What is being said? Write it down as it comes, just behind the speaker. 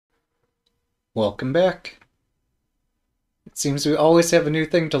Welcome back. It seems we always have a new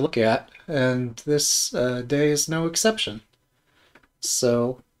thing to look at, and this day is no exception.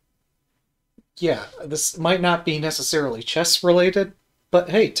 So, yeah, this might not be necessarily chess related, but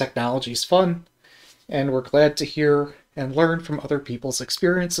hey, technology's fun, and we're glad to hear and learn from other people's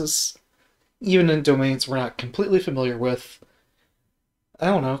experiences, even in domains we're not completely familiar with. I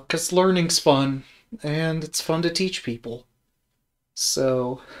don't know, because learning's fun, and it's fun to teach people.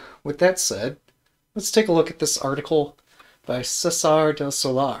 So, with that said, let's take a look at this article by Cesar del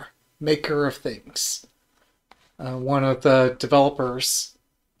Solar, Maker of Things, one of the developers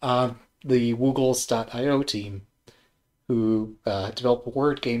on the Woogles.io team who developed a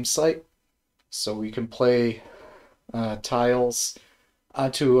word game site so you can play tiles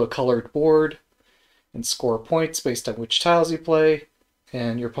onto a colored board and score points based on which tiles you play,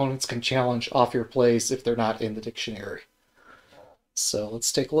 and your opponents can challenge off your plays if they're not in the dictionary. So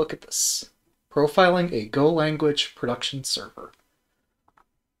let's take a look at this. Profiling a Go language production server.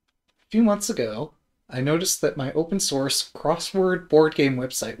 A few months ago, I noticed that my open source crossword board game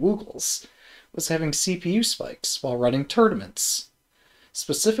website Woogles was having CPU spikes while running tournaments.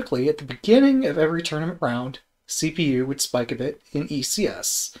 Specifically, at the beginning of every tournament round, CPU would spike a bit in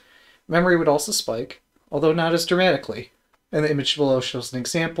ECS. Memory would also spike, although not as dramatically. And the image below shows an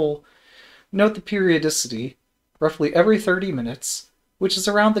example. Note the periodicity, roughly every 30 minutes, which is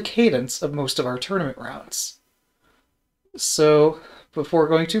around the cadence of most of our tournament rounds. So, before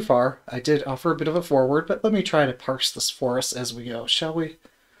going too far, I did offer a bit of a foreword, but let me try to parse this for us as we go, shall we?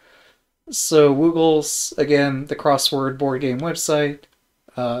 So, Woogles, again, the crossword board game website.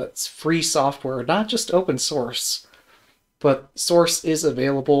 It's free software, not just open source, but source is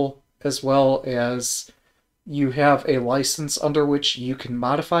available as well as you have a license under which you can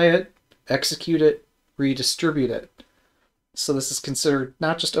modify it, execute it, redistribute it. So this is considered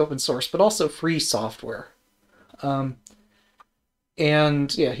not just open source, but also free software. And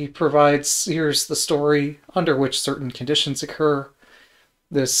yeah, he provides, here's the story under which certain conditions occur.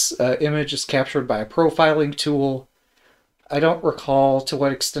 This image is captured by a profiling tool. I don't recall to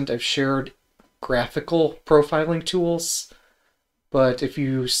what extent I've shared graphical profiling tools, but if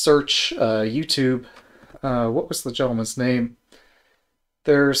you search YouTube, what was the gentleman's name?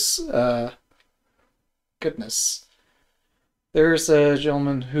 There's, goodness. There's a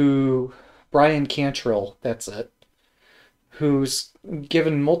gentleman who, Brian Cantrell, that's it, who's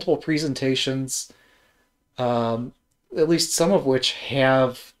given multiple presentations, at least some of which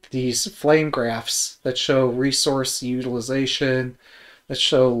have these flame graphs that show resource utilization, that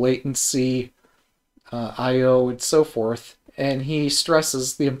show latency, I/O, and so forth. And he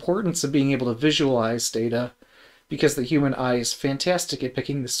stresses the importance of being able to visualize data because the human eye is fantastic at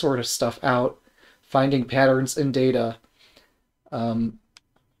picking this sort of stuff out, finding patterns in data.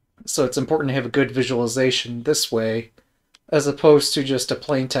 So it's important to have a good visualization this way, as opposed to just a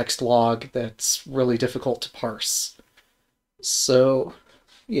plain text log that's really difficult to parse. So,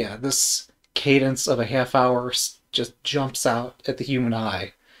 yeah, this cadence of a half hour just jumps out at the human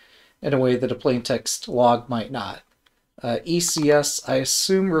eye in a way that a plain text log might not. ECS, I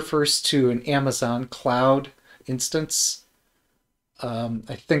assume, refers to an Amazon cloud instance.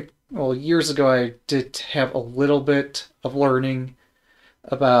 I think, well, years ago I did have a little bit of learning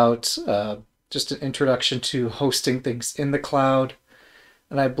about just an introduction to hosting things in the cloud.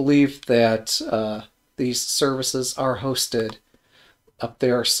 And I believe that these services are hosted up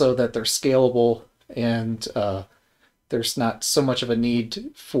there so that they're scalable and there's not so much of a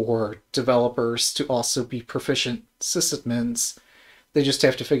need for developers to also be proficient sysadmins. They just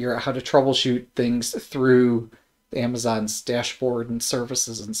have to figure out how to troubleshoot things through Amazon's dashboard and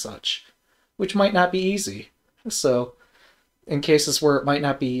services and such, which might not be easy. So, in cases where it might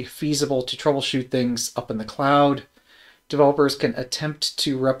not be feasible to troubleshoot things up in the cloud, developers can attempt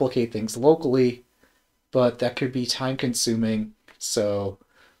to replicate things locally, but that could be time consuming. So,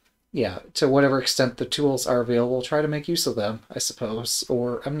 yeah, to whatever extent the tools are available, try to make use of them, I suppose.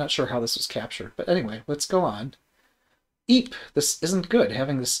 Or I'm not sure how this was captured. But anyway, let's go on. Eep, this isn't good,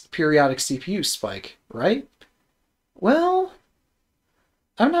 having this periodic CPU spike, right? Well,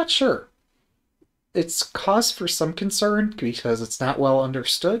 I'm not sure. It's cause for some concern because it's not well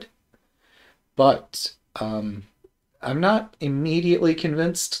understood, but I'm not immediately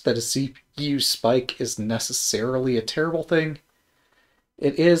convinced that a CPU spike is necessarily a terrible thing.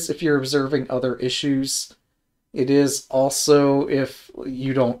 It is if you're observing other issues. It is also if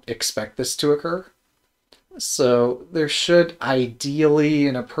you don't expect this to occur. So there should ideally,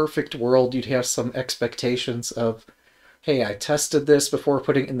 in a perfect world, you'd have some expectations of, hey, I tested this before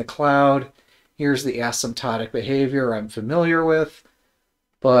putting it in the cloud. Here's the asymptotic behavior I'm familiar with.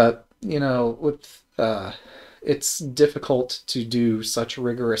 But with it's difficult to do such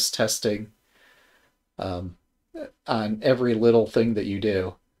rigorous testing um, on every little thing that you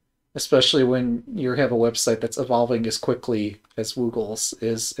do, especially when you have a website that's evolving as quickly as Google's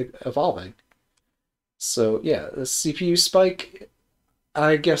is evolving. So yeah, the CPU spike,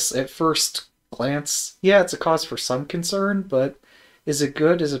 I guess at first glance, yeah, it's a cause for some concern, but is it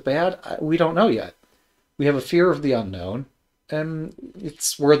good? Is it bad? We don't know yet. We have a fear of the unknown, and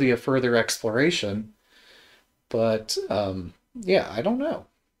it's worthy of further exploration. But yeah, I don't know.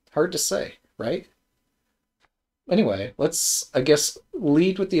 Hard to say, right? Anyway, let's, I guess,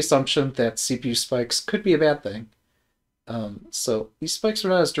 lead with the assumption that CPU spikes could be a bad thing. So these spikes were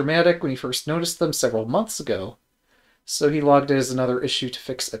not as dramatic when he first noticed them several months ago, so he logged it as another issue to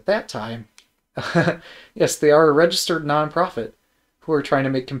fix at that time. Yes, they are a registered nonprofit who are trying to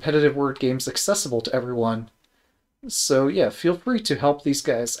make competitive word games accessible to everyone. So yeah, feel free to help these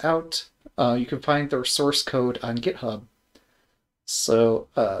guys out. You can find their source code on GitHub. So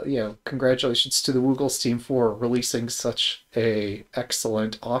congratulations to the Woogles team for releasing such a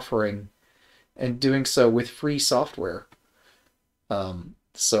excellent offering and doing so with free software.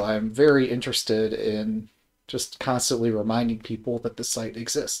 So I'm very interested in just constantly reminding people that the site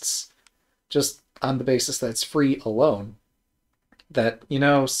exists, just on the basis that it's free alone. That,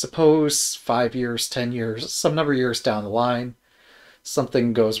 suppose 5 years, 10 years, some number of years down the line,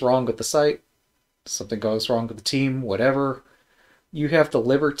 something goes wrong with the site, something goes wrong with the team, whatever, you have the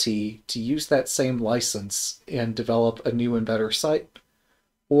liberty to use that same license and develop a new and better site,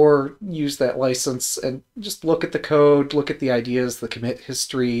 or use that license and just look at the code, look at the ideas, the commit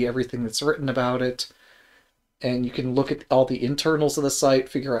history, everything that's written about it, and you can look at all the internals of the site,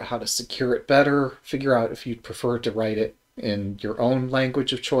 figure out how to secure it better, figure out if you'd prefer to write it in your own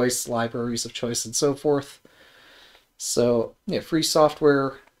language of choice, libraries of choice, and so forth. So, yeah, free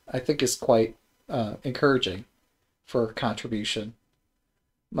software, I think, is quite encouraging for contribution.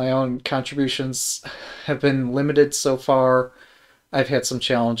 My own contributions have been limited so far. I've had some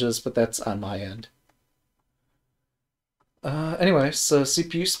challenges, but that's on my end. Anyway, so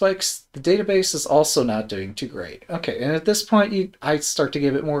CPU spikes. The database is also not doing too great. Okay, and at this point, I start to get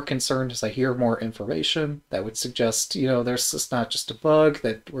a bit more concerned as I hear more information that would suggest, there's just not just a bug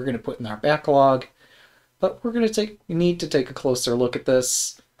that we're going to put in our backlog, but we need to take a closer look at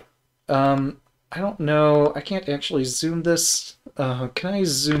this. I don't know. I can't actually zoom this. Can I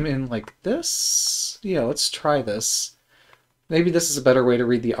zoom in like this? Yeah, let's try this. Maybe this is a better way to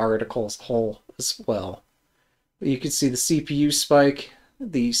read the article as a whole as well. You can see the CPU spike,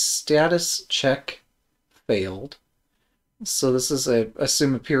 the status check failed. So this is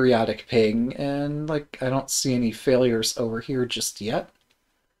assume a periodic ping, and I don't see any failures over here just yet.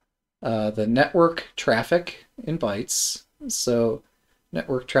 The network traffic in bytes. So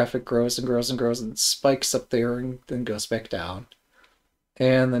network traffic grows and grows and grows and spikes up there and then goes back down.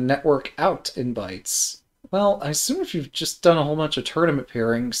 And the network out in bytes. Well, I assume if you've just done a whole bunch of tournament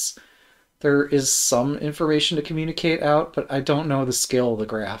pairings, there is some information to communicate out, but I don't know the scale of the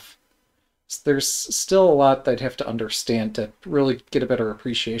graph. So there's still a lot that I'd have to understand to really get a better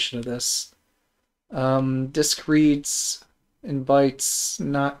appreciation of this. Disk reads in bytes,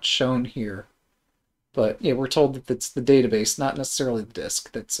 not shown here. But yeah, we're told that it's the database, not necessarily the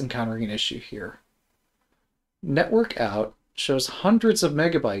disk, that's encountering an issue here. Network out shows hundreds of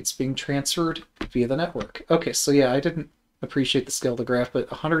megabytes being transferred via the network. Okay, so yeah, I didn't appreciate the scale of the graph, but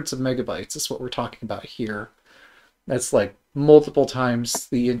hundreds of megabytes is what we're talking about here. That's like multiple times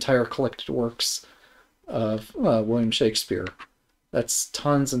the entire collected works of William Shakespeare. That's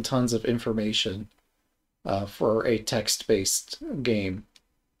tons and tons of information for a text-based game.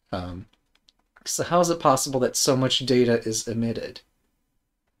 So how is it possible that so much data is emitted?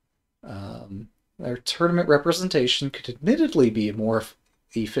 Our tournament representation could admittedly be more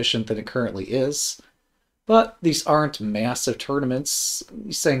efficient than it currently is, but these aren't massive tournaments.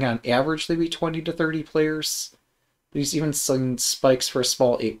 He's saying on average they'd be 20 to 30 players. But he's even seen spikes for a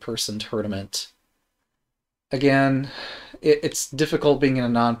small 8-person tournament. Again, it's difficult being in a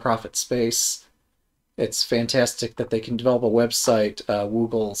non-profit space. It's fantastic that they can develop a website,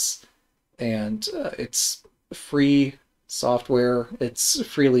 Woogles, and it's free software. It's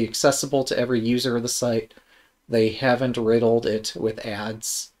freely accessible to every user of the site. They haven't riddled it with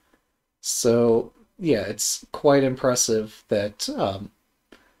ads. So yeah, it's quite impressive that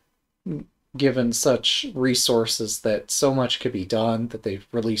given such resources that so much could be done, that they've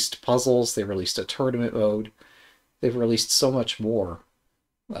released puzzles, they released a tournament mode, they've released so much more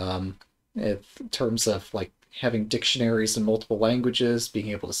in terms of having dictionaries in multiple languages, being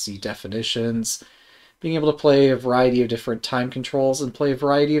able to see definitions, being able to play a variety of different time controls and play a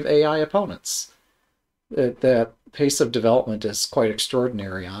variety of AI opponents. That pace of development is quite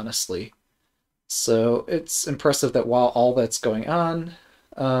extraordinary, honestly. So it's impressive that while all that's going on,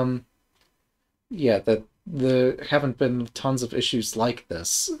 um, yeah, that there haven't been tons of issues like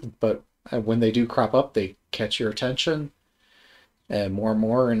this, but when they do crop up, they catch your attention and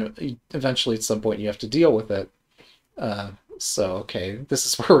more, and eventually at some point you have to deal with it. So, okay, this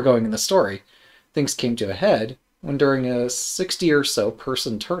is where we're going in the story. Things came to a head when during a 60 or so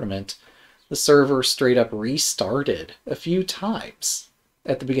person tournament, the server straight up restarted a few times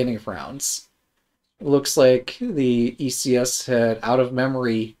at the beginning of rounds. It looks like the ECS had out of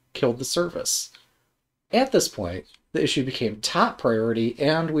memory killed the service. At this point, the issue became top priority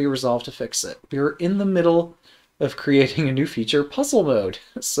and we resolved to fix it. We were in the middle of creating a new feature, puzzle mode,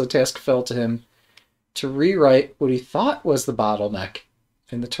 so task fell to him to rewrite what he thought was the bottleneck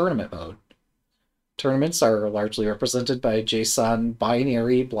in the tournament mode. Tournaments are largely represented by JSON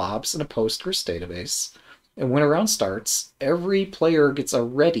binary blobs in a Postgres database, and when a round starts, every player gets a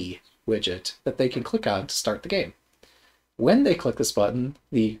ready widget that they can click on to start the game. When they click this button,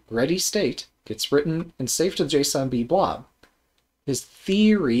 the ready state gets written and saved to the JSONB blob. His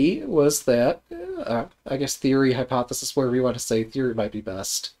theory was that, I guess theory, hypothesis, whatever you want to say, theory might be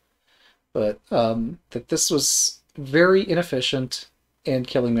best, but that this was very inefficient and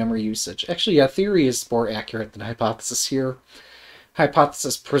killing memory usage. Actually, yeah, theory is more accurate than hypothesis here.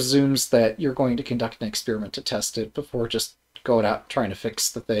 Hypothesis presumes that you're going to conduct an experiment to test it before just going out trying to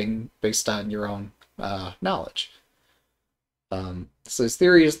fix the thing based on your own knowledge. So his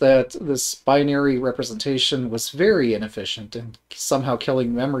theory is that this binary representation was very inefficient and somehow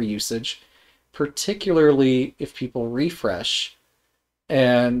killing memory usage, particularly if people refresh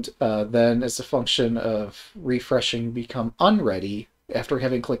and then as a function of refreshing become unready after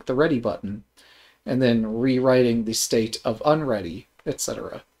having clicked the ready button, and then rewriting the state of unready,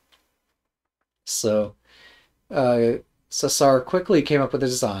 etc. So Cesar quickly came up with a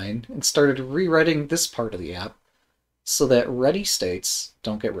design and started rewriting this part of the app so that ready states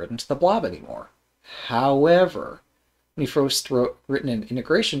don't get written to the blob anymore. However, when he first written an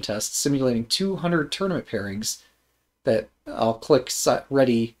integration test simulating 200 tournament pairings that I'll click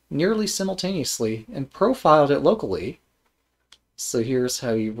ready nearly simultaneously and profiled it locally. So here's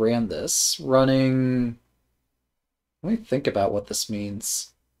how he ran this. Running, let me think about what this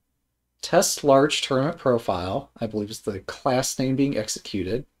means. Test large tournament profile, I believe is the class name being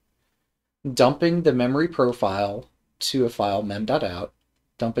executed. Dumping the memory profile to a file mem.out.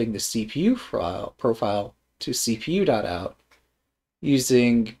 Dumping the CPU profile to CPU.out.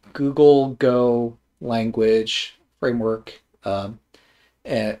 Using Google Go language framework and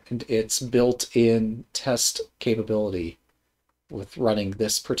its built-in test capability with running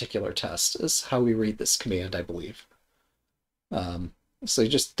this particular test is how we read this command, I believe. So he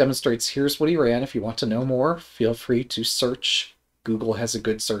just demonstrates here's what he ran. If you want to know more, feel free to search. Google has a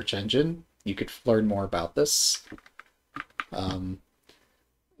good search engine. You could learn more about this.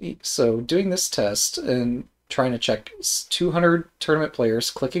 So doing this test and trying to check 200 tournament players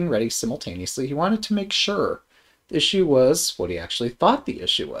clicking ready simultaneously, he wanted to make sure the issue was what he actually thought the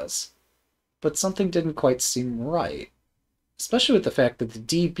issue was. But something didn't quite seem right, especially with the fact that the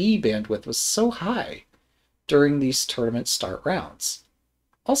DB bandwidth was so high during these tournament start rounds.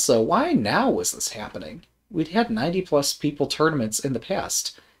 Also, why now was this happening? We'd had 90+ people tournaments in the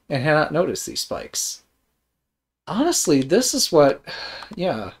past and had not noticed these spikes. Honestly, this is what,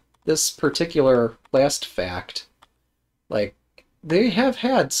 yeah, this particular last fact, like, they have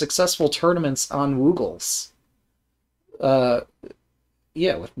had successful tournaments on Woogles.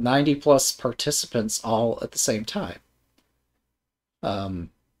 Yeah, with 90+ participants all at the same time.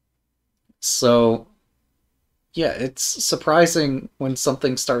 So, yeah, it's surprising when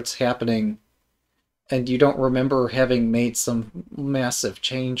something starts happening and you don't remember having made some massive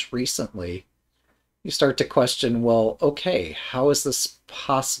change recently. You start to question, well, okay, how is this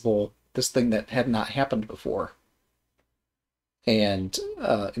possible, this thing that had not happened before? And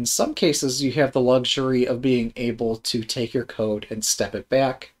in some cases, you have the luxury of being able to take your code and step it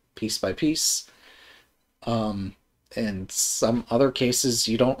back piece by piece. In some other cases,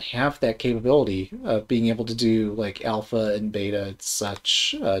 you don't have that capability of being able to do like alpha and beta and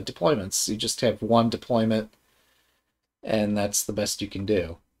such deployments. You just have one deployment, and that's the best you can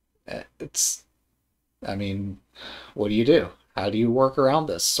do. I mean, what do you do? How do you work around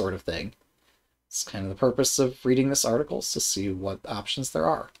this sort of thing? It's kind of the purpose of reading this article, is to see what options there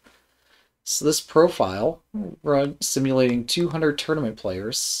are. So this profile, simulating 200 tournament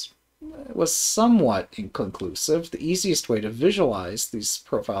players, was somewhat inconclusive. The easiest way to visualize these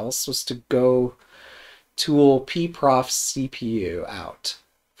profiles was to go tool pprof CPU out.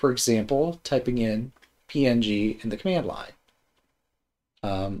 For example, typing in PNG in the command line.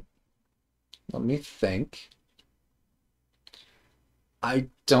 Let me think. I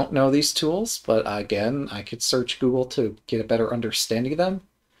don't know these tools, but again, I could search Google to get a better understanding of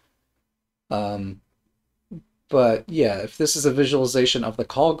them. But yeah, if this is a visualization of the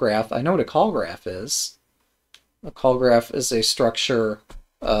call graph, I know what a call graph is. A call graph is a structure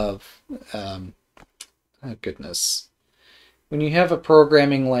of, oh goodness. When you have a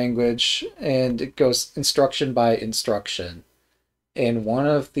programming language and it goes instruction by instruction, and one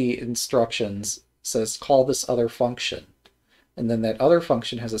of the instructions says call this other function, and then that other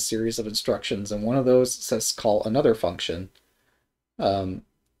function has a series of instructions, and one of those says call another function.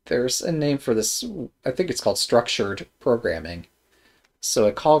 There's a name for this. I think it's called structured programming. So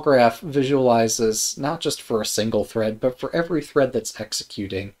a call graph visualizes not just for a single thread, but for every thread that's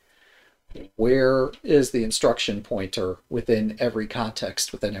executing, where is the instruction pointer within every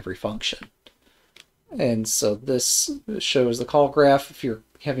context, within every function. And so this shows the call graph. If you're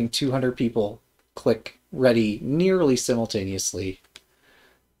having 200 people click ready nearly simultaneously,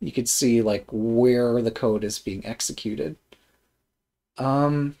 you could see like where the code is being executed.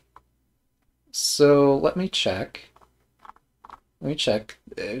 So let me check.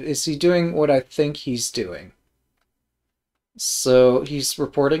 Is he doing what I think he's doing? So he's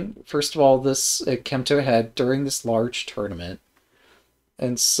reporting, first of all, this came to a head during this large tournament.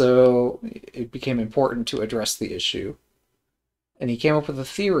 And so it became important to address the issue. And he came up with a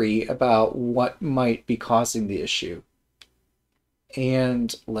theory about what might be causing the issue.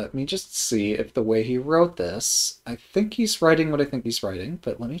 And let me just see if the way he wrote this, I think he's writing what I think he's writing,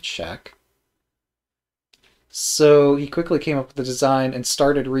 but let me check. So he quickly came up with the design and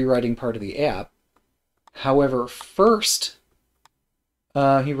started rewriting part of the app. However, first,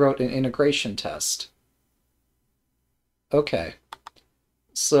 he wrote an integration test. Okay.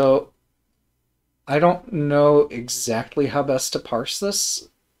 So I don't know exactly how best to parse this.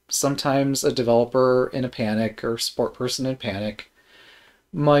 Sometimes a developer in a panic or support person in panic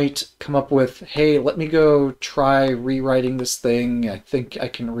might come up with, hey, let me go try rewriting this thing. I think I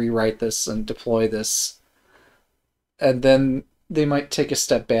can rewrite this and deploy this. And then they might take a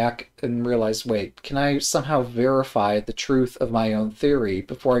step back and realize, wait, can I somehow verify the truth of my own theory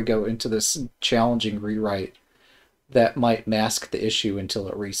before I go into this challenging rewrite that might mask the issue until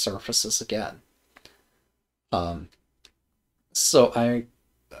it resurfaces again? So I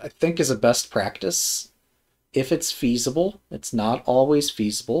think as a best practice, if it's feasible, it's not always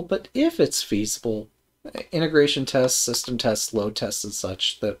feasible, but if it's feasible, integration tests, system tests, load tests, and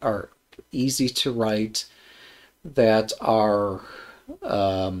such that are easy to write, that are,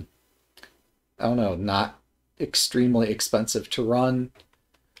 I don't know, not extremely expensive to run.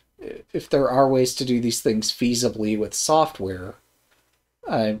 If there are ways to do these things feasibly with software,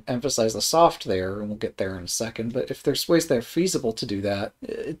 I emphasize the soft there, and we'll get there in a second, but if there's ways that are feasible to do that,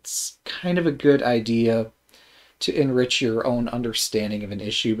 it's kind of a good idea to enrich your own understanding of an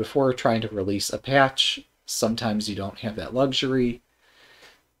issue before trying to release a patch. Sometimes you don't have that luxury,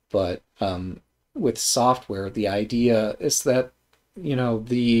 but with software, the idea is that, you know,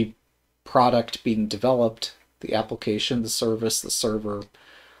 the product being developed, the application, the service, the server,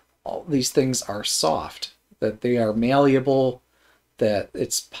 all these things are soft, that they are malleable, that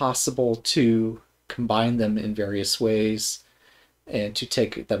it's possible to combine them in various ways and to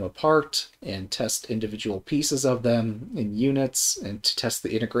take them apart and test individual pieces of them in units and to test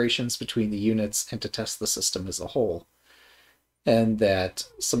the integrations between the units and to test the system as a whole. And that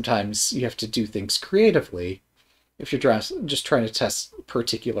sometimes you have to do things creatively if you're just trying to test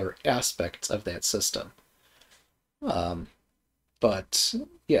particular aspects of that system. But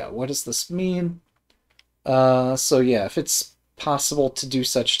yeah, what does this mean? So yeah, if it's possible to do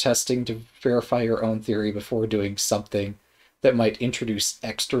such testing to verify your own theory before doing something that might introduce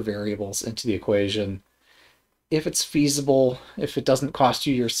extra variables into the equation, if it's feasible, if it doesn't cost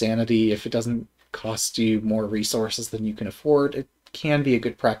you your sanity, if it doesn't cost you more resources than you can afford, it can be a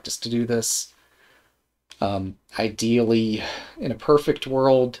good practice to do this. Ideally, in a perfect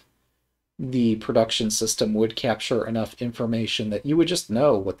world, the production system would capture enough information that you would just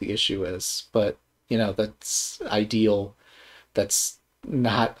know what the issue is. But, you know, that's ideal. That's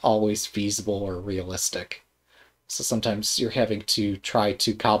not always feasible or realistic. So sometimes you're having to try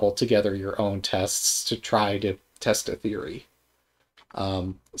to cobble together your own tests to try to test a theory.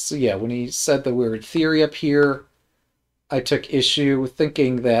 So yeah, when he said the word theory up here, I took issue with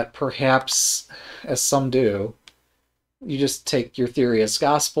thinking that perhaps, as some do, you just take your theory as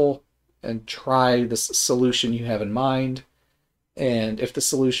gospel and try the solution you have in mind, And if the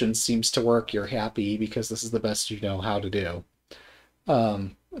solution seems to work, you're happy because this is the best you know how to do.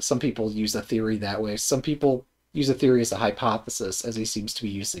 Some people use a theory that way. Some people use a theory as a hypothesis, as he seems to be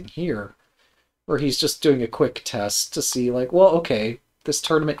using here, where he's just doing a quick test to see, like, well, okay, this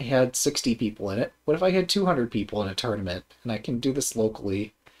tournament had 60 people in it. What if I had 200 people in a tournament and I can do this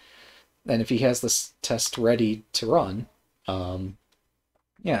locally? And if he has this test ready to run,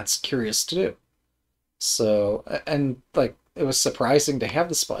 yeah, it's curious to do. So, and like, it was surprising to have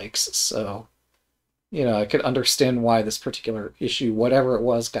the spikes, so, you know, I could understand why this particular issue, whatever it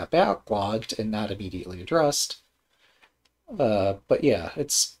was, got backlogged and not immediately addressed. But yeah,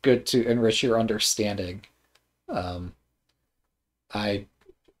 it's good to enrich your understanding. I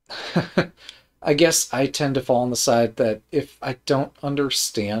I guess I tend to fall on the side that if I don't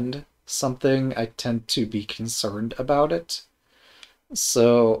understand something, I tend to be concerned about it.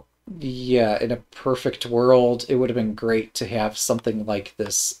 So, yeah, in a perfect world, it would have been great to have something like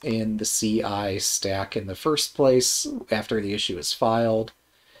this in the CI stack in the first place after the issue is filed.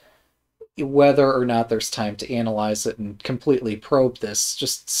 Whether or not there's time to analyze it and completely probe this,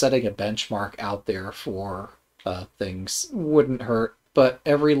 just setting a benchmark out there for things wouldn't hurt. But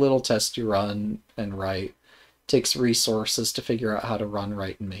every little test you run and write takes resources to figure out how to run,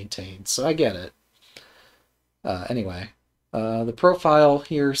 write, and maintain. So I get it. Anyway, the profile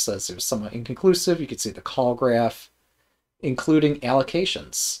here says it was somewhat inconclusive. You can see the call graph, including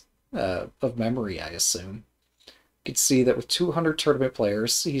allocations of memory, I assume. You can see that with 200 tournament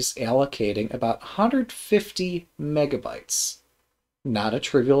players, he's allocating about 150 megabytes. Not a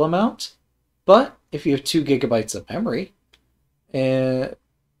trivial amount, but if you have 2 gigabytes of memory, and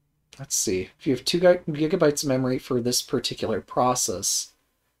let's see, if you have 2 gigabytes of memory for this particular process,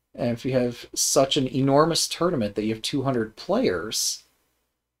 and if you have such an enormous tournament that you have 200 players,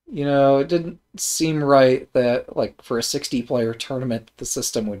 you know, it didn't seem right that, like, for a 60-player tournament, the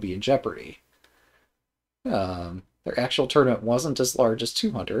system would be in jeopardy. Their actual tournament wasn't as large as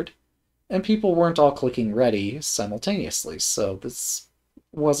 200, and people weren't all clicking ready simultaneously, so this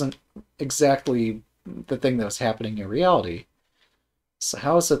wasn't exactly the thing that was happening in reality. So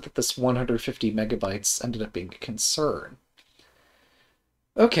how is it that this 150 megabytes ended up being a concern?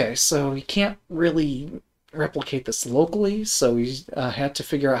 Okay, so we can't really replicate this locally, so we had to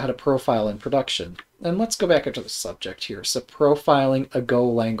figure out how to profile in production. And let's go back into the subject here. So profiling a Go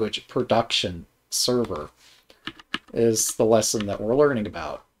language production server is the lesson that we're learning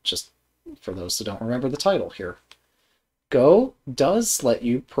about, just for those who don't remember the title here. Go does let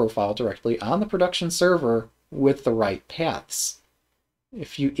you profile directly on the production server with the right paths.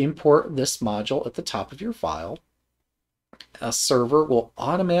 If you import this module at the top of your file, a server will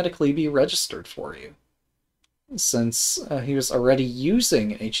automatically be registered for you. Since he was already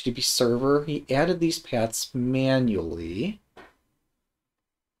using an HTTP server, he added these paths manually.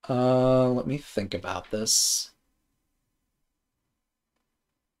 Let me think about this.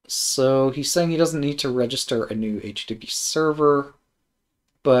 So he's saying he doesn't need to register a new HTTP server,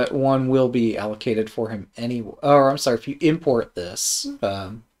 but one will be allocated for him anyway. Or I'm sorry, if you import this,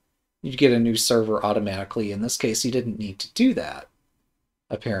 you get a new server automatically. In this case, he didn't need to do that,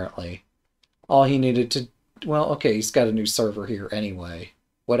 apparently. All he needed to... Well, okay, he's got a new server here anyway.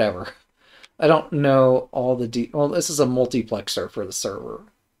 Whatever. I don't know all the... Well, this is a multiplexer for the server.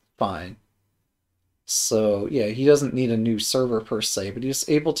 Fine. So, yeah, he doesn't need a new server per se, but he's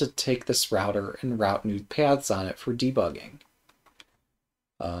able to take this router and route new paths on it for debugging.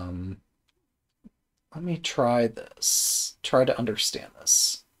 Let me try this. Try to understand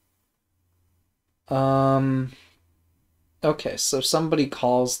this. Okay, so somebody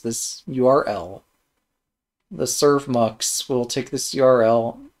calls this URL. The servmux will take this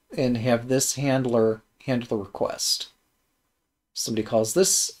URL and have this handler handle the request. Somebody calls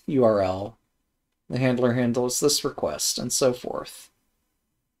this URL. The handler handles this request, and so forth.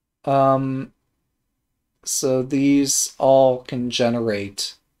 So these all can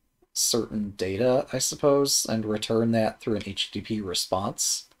generate certain data, I suppose, and return that through an HTTP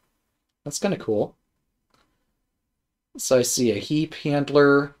response. That's kind of cool. So I see a heap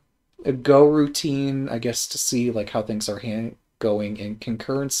handler, a go routine, I guess to see like how things are going in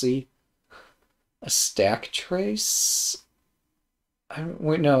concurrency, a stack trace.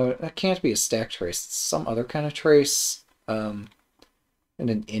 Wait, no, that can't be a stack trace. It's some other kind of trace, and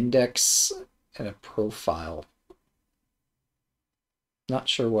an index and a profile. Not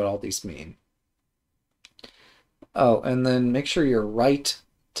sure what all these mean. Oh, and then make sure your write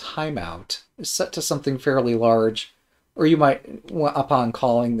timeout is set to something fairly large, or you might, upon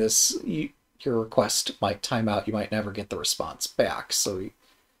calling this, your request might time out. You might never get the response back. So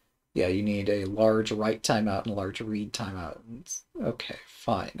Yeah, you need a large write timeout and a large read timeout. Okay,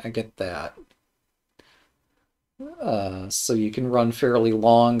 fine, I get that. So you can run fairly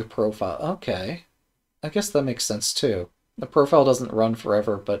long profile. Okay, I guess that makes sense too. The profile doesn't run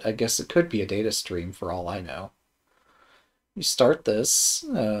forever, but I guess it could be a data stream for all I know. You start this.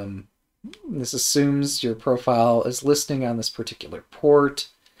 This assumes your profile is listening on this particular port.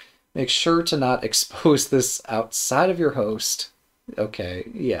 Make sure to not expose this outside of your host. Okay,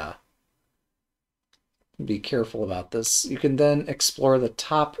 yeah. Be careful about this. You can then explore the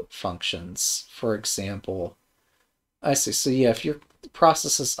top functions. For example, I see. So yeah, if your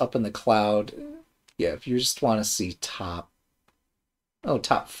process is up in the cloud, yeah, if you just want to see top, oh,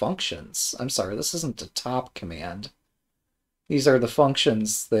 top functions. I'm sorry, this isn't a top command. These are the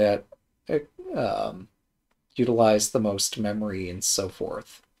functions that um, utilize the most memory and so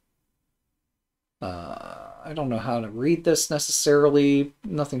forth. I don't know how to read this necessarily.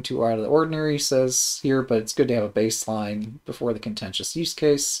 Nothing too out of the ordinary says here, but it's good to have a baseline before the contentious use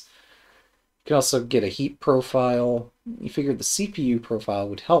case. You can also get a heap profile. You figured the CPU profile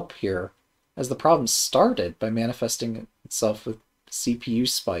would help here, as the problem started by manifesting itself with CPU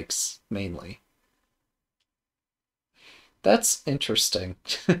spikes, mainly. That's interesting.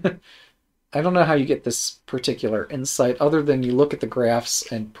 I don't know how you get this particular insight other than you look at the graphs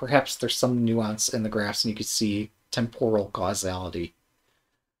and perhaps there's some nuance in the graphs and you could see temporal causality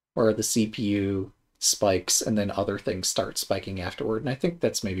where the CPU spikes and then other things start spiking afterward. And I think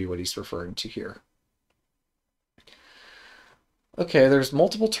that's maybe what he's referring to here. Okay, there's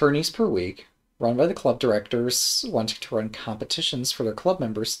multiple tourneys per week run by the club directors wanting to run competitions for their club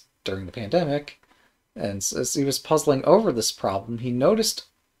members during the pandemic. And as he was puzzling over this problem, he noticed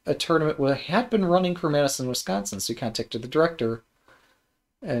a tournament had been running for Madison, Wisconsin, so he contacted the director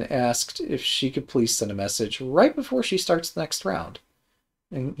and asked if she could please send a message right before she starts the next round.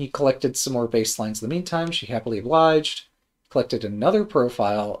 And he collected some more baselines in the meantime. She happily obliged, collected another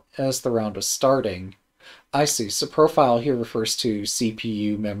profile as the round was starting. I see. So profile here refers to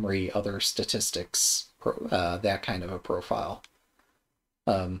CPU, memory, other statistics, that kind of a profile.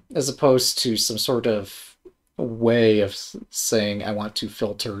 As opposed to some sort of way of saying I want to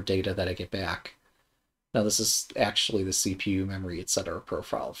filter data that I get back. Now this is actually the CPU, memory, etc.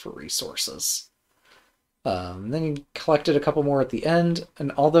 profile for resources. Then he collected a couple more at the end,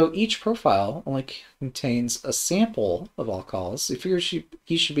 and although each profile only contains a sample of all calls, he figures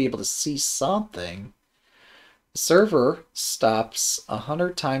he should be able to see something. The server stops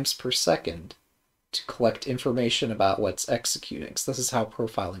 100 times per second to collect information about what's executing. So this is how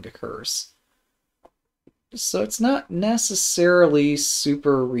profiling occurs. So it's not necessarily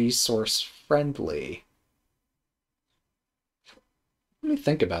super resource friendly. Let me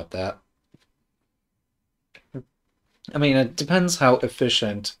think about that. I mean, it depends how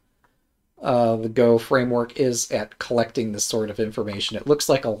efficient the Go framework is at collecting this sort of information. It looks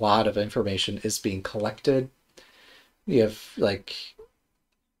like a lot of information is being collected. You have, like,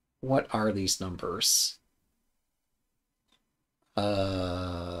 what are these numbers?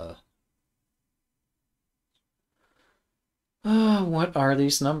 What are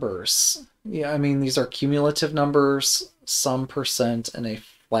these numbers? Yeah, I mean, these are cumulative numbers, some percent, and a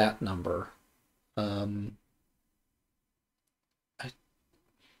flat number. Um, I,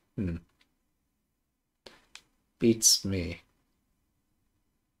 hmm, beats me.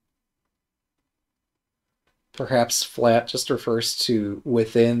 Perhaps flat just refers to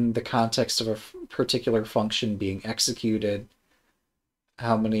within the context of a particular function being executed,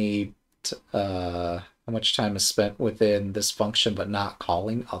 how much time is spent within this function but not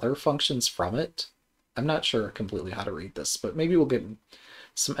calling other functions from it. I'm not sure completely how to read this, but maybe we'll get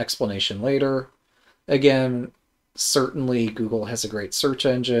some explanation later. Again, certainly Google has a great search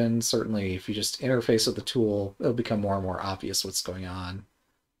engine. Certainly if you just interface with the tool, it'll become more and more obvious what's going on.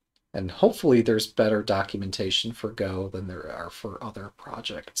 And hopefully there's better documentation for Go than there are for other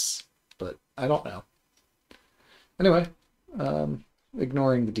projects, but I don't know. Anyway,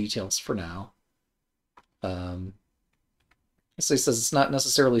 ignoring the details for now. So he says it's not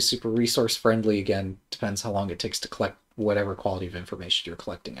necessarily super resource friendly. Again, depends how long it takes to collect whatever quality of information you're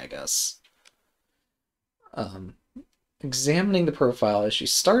collecting, I guess. Examining the profile as she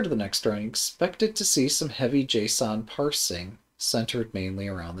started the next round, expected to see some heavy JSON parsing centered mainly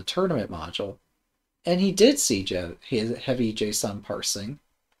around the tournament module. And he did see heavy JSON parsing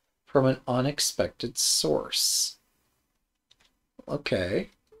from an unexpected source. Okay,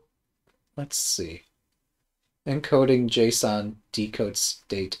 let's see. Encoding JSON decode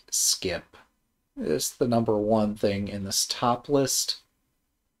state skip is the number one thing in this top list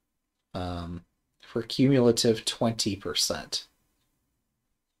for cumulative 20%.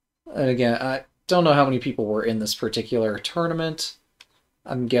 And again, I don't know how many people were in this particular tournament.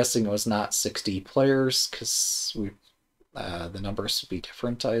 I'm guessing it was not 60 players because the numbers would be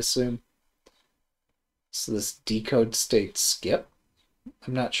different, I assume. So this decode state skip.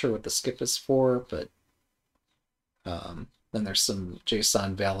 I'm not sure what the skip is for, but then there's some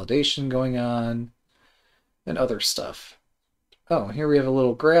JSON validation going on and other stuff. Oh, here we have a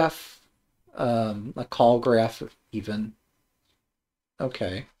little graph, a call graph even.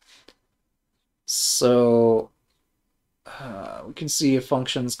 Okay. So we can see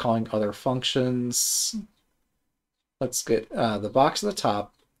functions calling other functions. Let's get the box at the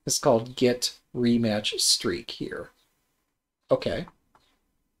top is called get rematch streak here. Okay.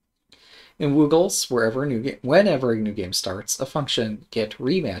 In Woogles, whenever a new game starts, a function get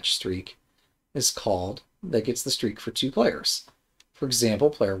rematch streak is called that gets the streak for 2 players. For example,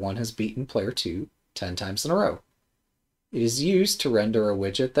 player 1 has beaten player 2 10 times in a row. It is used to render a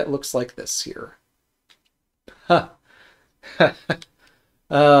widget that looks like this here. Huh.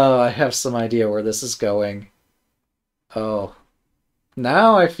 Oh, I have some idea where this is going. Oh,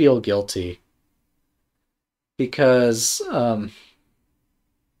 now I feel guilty. Because, yeah,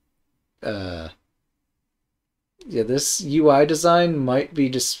 this UI design might be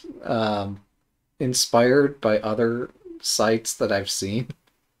just inspired by other sites that I've seen.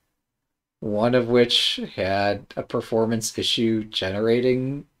 One of which had a performance issue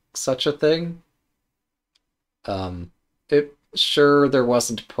generating such a thing. Sure, there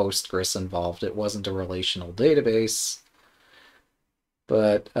wasn't Postgres involved. It wasn't a relational database.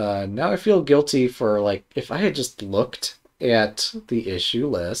 But now I feel guilty for, like, if I had just looked at the issue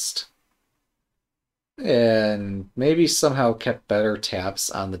list and maybe somehow kept better tabs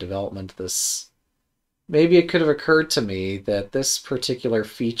on the development of this, maybe it could have occurred to me that this particular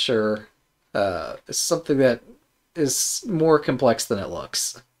feature is something that is more complex than it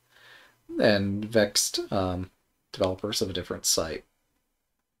looks and vexed developers of a different site.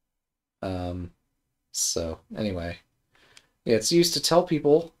 So anyway, yeah, it's used to tell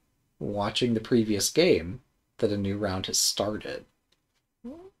people watching the previous game that a new round has started.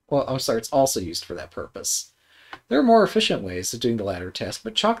 Well, I'm sorry, it's also used for that purpose. There are more efficient ways of doing the latter task,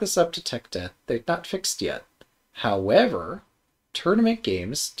 but chalk this up to tech debt. They're not fixed yet. However, tournament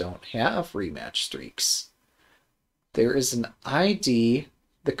games don't have rematch streaks. There is an ID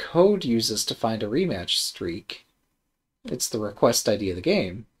the code uses to find a rematch streak. It's the request ID of the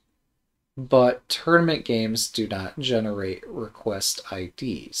game. But tournament games do not generate request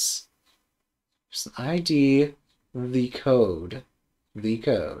IDs. There's an ID, the code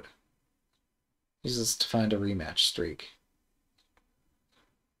uses to find a rematch streak.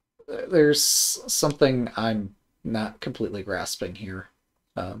 There's something I'm not completely grasping here.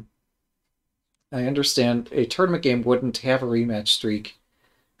 I understand a tournament game wouldn't have a rematch streak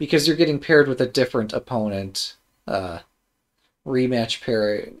because you're getting paired with a different opponent. Rematch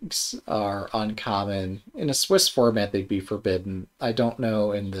pairings are uncommon. In a Swiss format, they'd be forbidden. I don't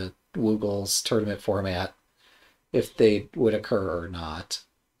know in the Woogles tournament format if they would occur or not.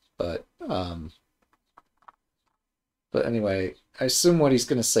 But anyway, I assume what he's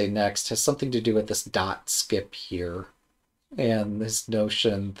going to say next has something to do with this dot skip here and this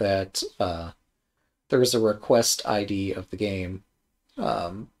notion that there's a request ID of the game,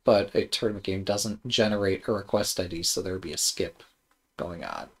 but a tournament game doesn't generate a request ID, so there would be a skip going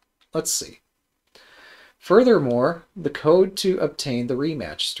on. Let's see. Furthermore, the code to obtain the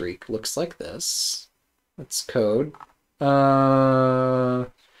rematch streak looks like this. Let's code.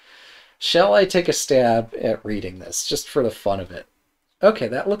 Shall I take a stab at reading this, just for the fun of it? Okay,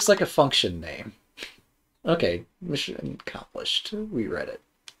 that looks like a function name. Okay, mission accomplished. We read it.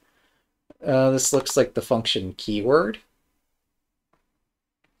 This looks like the function keyword.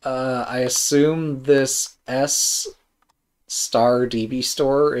 I assume this S star DB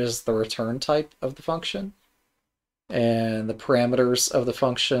store is the return type of the function. And the parameters of the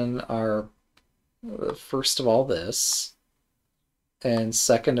function are, first of all, this. And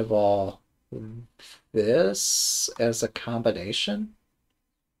second of all, this as a combination.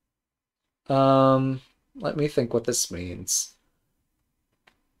 Let me think what this means.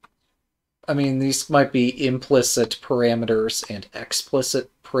 I mean, these might be implicit parameters and explicit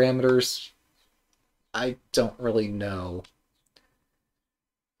parameters. I don't really know.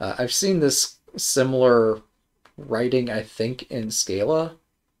 I've seen this similar writing, I think, in Scala.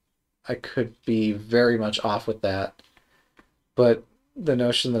 I could be very much off with that. But the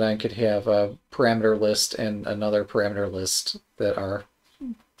notion that I could have a parameter list and another parameter list that are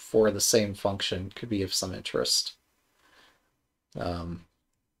for the same function could be of some interest.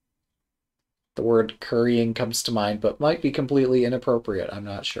 The word currying comes to mind, but might be completely inappropriate. I'm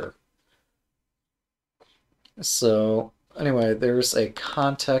not sure. So anyway, there's a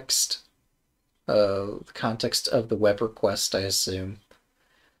context, the context of the web request, I assume,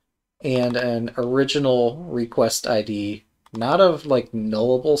 and an original request ID, not of like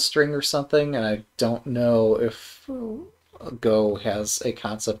nullable string or something. And I don't know if Go has a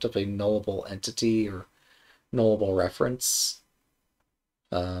concept of a nullable entity or nullable reference.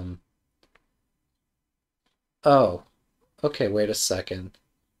 Um, oh, okay, wait a second.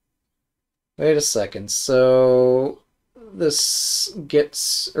 Wait a second. So this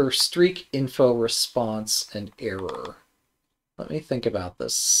gets or streak info response and error. Let me think about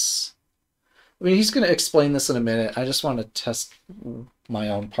this. I mean, he's going to explain this in a minute. I just want to test my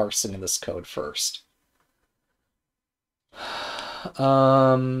own parsing of this code first.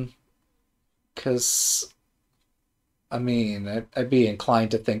 Because I mean, I'd be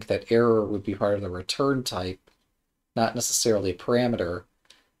inclined to think that error would be part of the return type, not necessarily a parameter.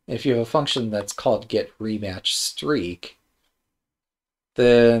 If you have a function that's called getRematchStreak,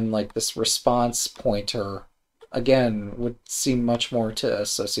 then like this response pointer, again, would seem much more to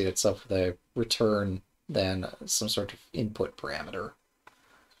associate itself with a return than some sort of input parameter.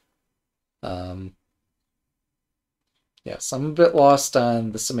 Yeah, so I'm a bit lost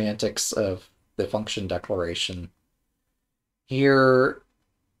on the semantics of the function declaration. Here,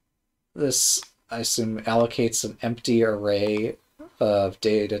 this, I assume, allocates an empty array of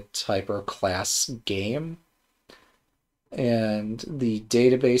data type or class game. And the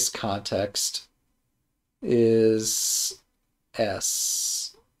database context is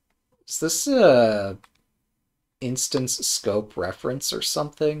S. Is this a instance scope reference or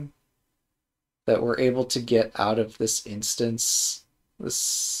something that we're able to get out of this instance,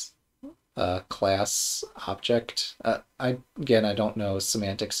 this class object? I don't know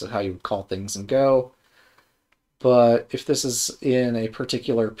semantics of how you would call things in Go, but if this is in a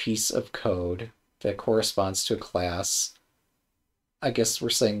particular piece of code that corresponds to a class, I guess we're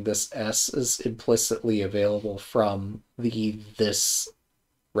saying this S is implicitly available from the this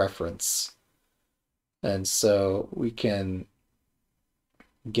reference. And so we can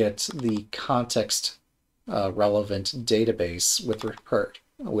get the context relevant database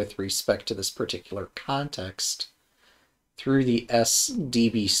with respect to this particular context through the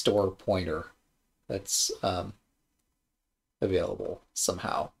SDB store pointer that's available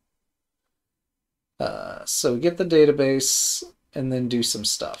somehow. So we get the database and then do some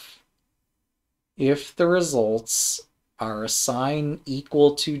stuff. If the results are assign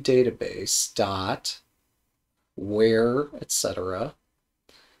equal to database dot where, etc.,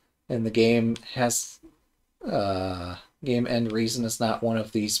 and the game has game end reason is not one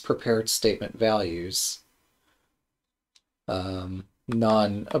of these prepared statement values,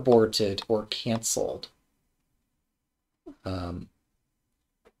 none, aborted, or canceled.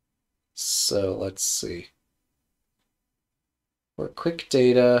 So let's see. For quick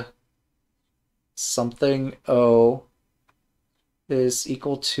data, something O is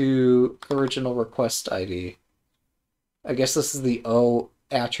equal to original request ID. I guess this is the O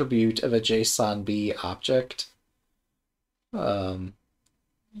attribute of a JSON-B object. And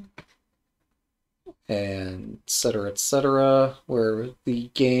et cetera, where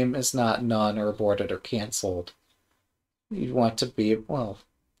the game is not none or aborted or canceled. You want to be, well,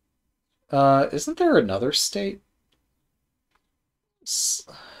 isn't there another state?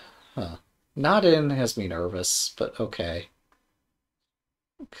 Huh. Not in has me nervous, but okay.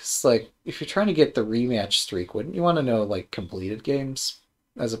 Because, like, if you're trying to get the rematch streak, wouldn't you want to know, like, completed games?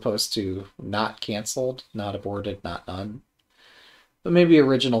 As opposed to not canceled, not aborted, not none. But maybe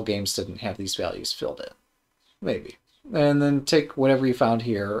original games didn't have these values filled in. Maybe. And then take whatever you found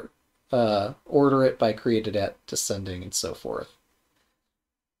here, order it by created at descending and so forth.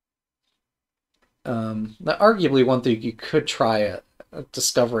 Now, arguably, one thing you could try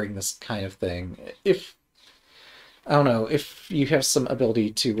discovering this kind of thing, if I don't know, if you have some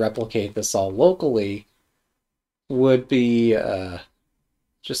ability to replicate this all locally, would be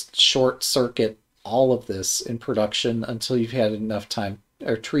just short circuit all of this in production until you've had enough time,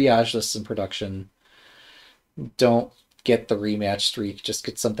 or triage this in production. Don't get the rematch streak, just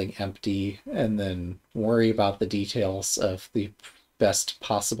get something empty, and then worry about the details of the best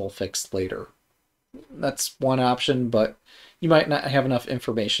possible fix later. That's one option, but you might not have enough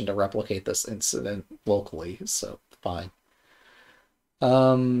information to replicate this incident locally, so fine.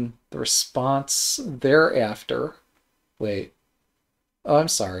 The response thereafter, wait, oh, I'm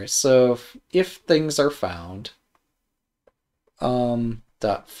sorry. So if things are found,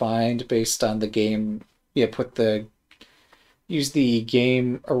 dot find based on the game, yeah, use the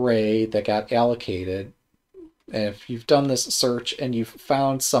game array that got allocated. And if you've done this search and you've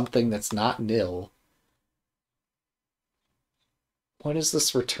found something that's not nil, What is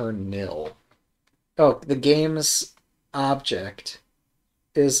this return nil? Oh, the game's object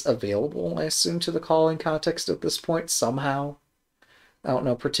is available, I assume, to the calling context at this point somehow. I don't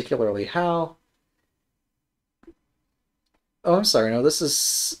know particularly how. Oh, I'm sorry. No, this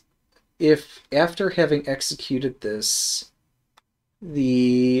is if after having executed this,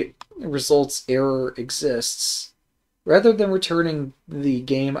 the results error exists, rather than returning the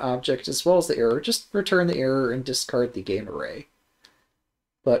game object as well as the error, just return the error and discard the game array.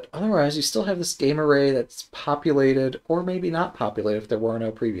 But otherwise, you still have this game array that's populated, or maybe not populated if there were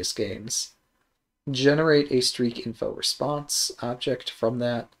no previous games. Generate a streak info response object from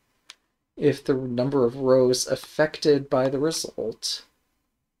that. If the number of rows affected by the result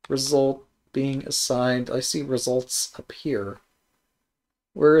being assigned, I see results up here.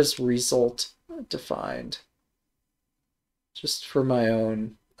 Where is result defined? Just for my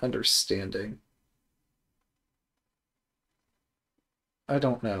own understanding. I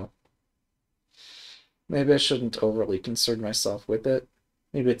don't know. Maybe I shouldn't overly concern myself with it.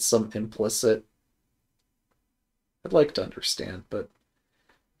 Maybe it's some implicit. I'd like to understand, but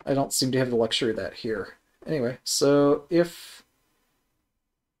I don't seem to have the luxury of that here. Anyway, so if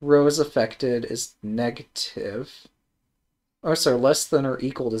rows affected is negative, or sorry, less than or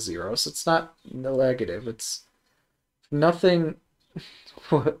equal to 0, so it's not negative, it's nothing,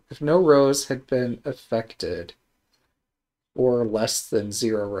 if no rows had been affected, or less than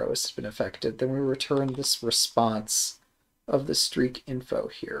 0 rows have been affected, then we return this response of the streak info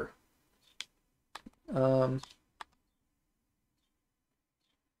here.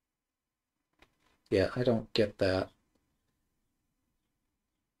 Yeah, I don't get that.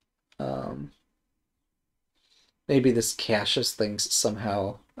 Maybe this caches things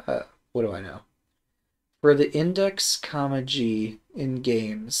somehow. What do I know? For the index, comma G in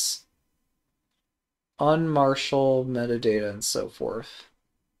games, unmarshal metadata and so forth,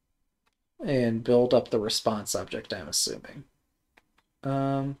 and build up the response object, I'm assuming.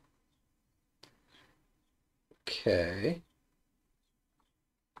 Okay.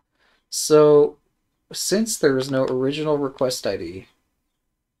 So, since there is no original request ID,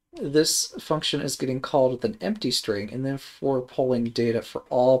 this function is getting called with an empty string and then for pulling data for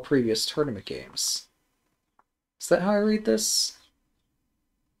all previous tournament games. Is that how I read this?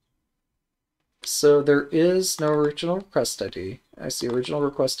 So there is no original request ID. I see original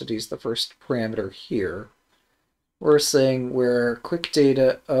request ID is the first parameter here. We're saying where quick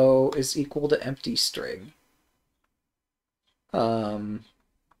data O is equal to empty string.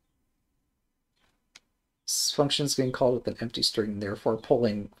 This function is getting called with an empty string, therefore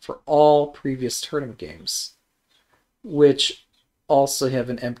pulling for all previous tournament games, which also have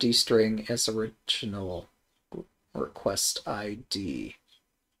an empty string as original request ID.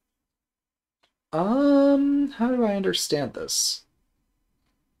 How do I understand this?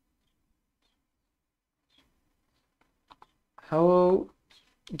 How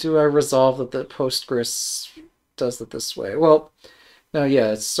do I resolve that the Postgres does it this way? Well, no,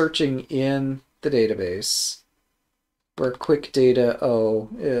 yeah, it's searching in the database where quick data O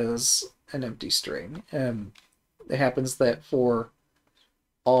is an empty string. And it happens that for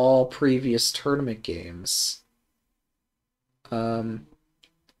all previous tournament games,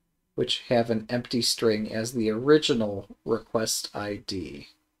 which have an empty string as the original request ID.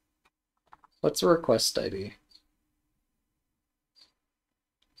 What's a request ID?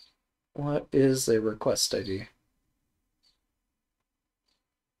 What is a request ID?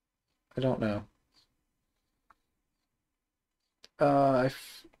 I don't know. Let's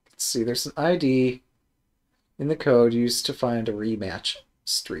see, there's an ID in the code used to find a rematch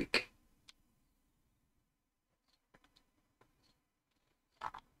streak.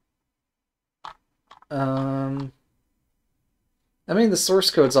 I mean, the source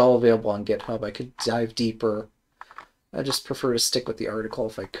code's all available on GitHub. I could dive deeper. I just prefer to stick with the article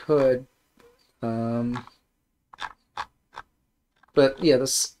if I could. But yeah,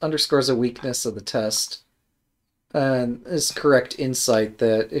 this underscores a weakness of the test. And is correct insight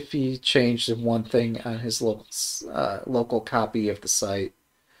that if he changed one thing on his local copy of the site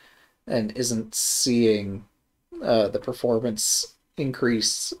and isn't seeing the performance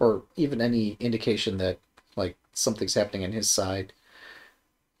increase or even any indication that like something's happening on his side,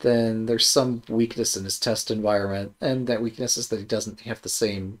 then there's some weakness in his test environment, and that weakness is that he doesn't have the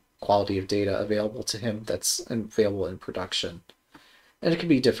same quality of data available to him that's available in production. And it can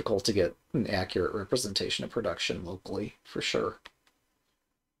be difficult to get an accurate representation of production locally, for sure.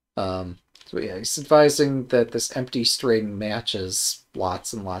 So yeah, he's advising that this empty string matches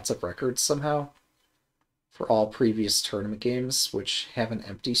lots and lots of records somehow for all previous tournament games, which have an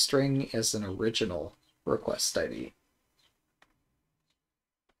empty string as an original request ID.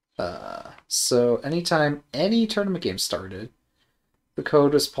 So anytime any tournament game started, the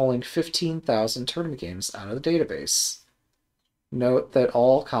code was pulling 15,000 tournament games out of the database. Note that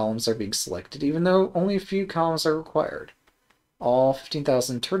all columns are being selected, even though only a few columns are required. All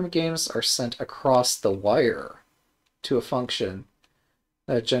 15,000 tournament games are sent across the wire to a function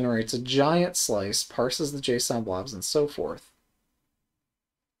that generates a giant slice, parses the JSON blobs, and so forth.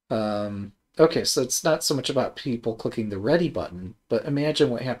 Okay, so it's not so much about people clicking the ready button, but imagine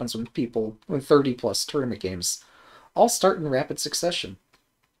what happens when 30 plus tournament games all start in rapid succession.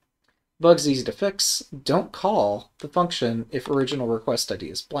 Bug's easy to fix. Don't call the function if original request ID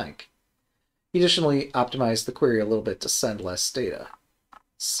is blank. He additionally optimized the query a little bit to send less data.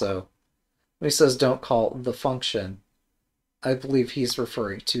 So when he says don't call the function, I believe he's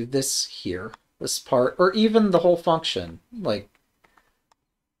referring to this here, this part, or even the whole function. Like,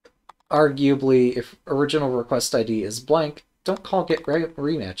 arguably, if original request ID is blank, don't call get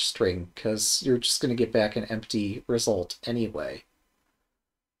rematch string, because you're just going to get back an empty result anyway.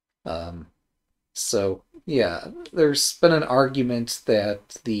 So yeah, there's been an argument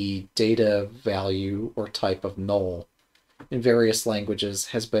that the data value or type of null in various languages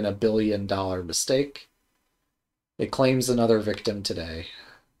has been a $1 billion mistake. It claims another victim today.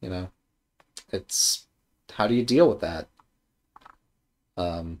 You know, it's how do you deal with that?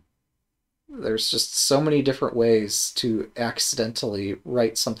 There's just so many different ways to accidentally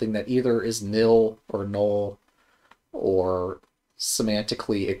write something that either is nil or null or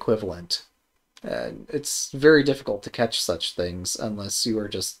semantically equivalent. And it's very difficult to catch such things unless you are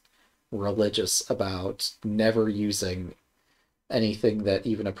just religious about never using anything that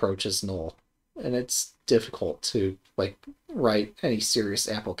even approaches null. And it's difficult to write any serious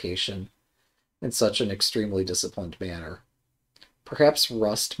application in such an extremely disciplined manner. Perhaps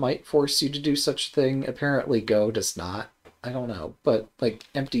Rust might force you to do such a thing. Apparently Go does not. I don't know. But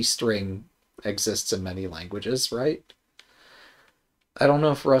empty string exists in many languages, right? I don't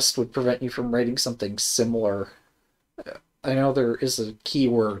know if Rust would prevent you from writing something similar. I know there is a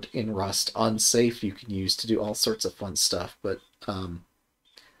keyword in Rust, unsafe, you can use to do all sorts of fun stuff, but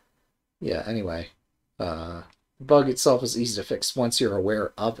yeah, anyway. The bug itself is easy to fix once you're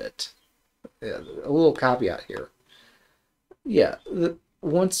aware of it. Yeah, a little caveat here. Yeah,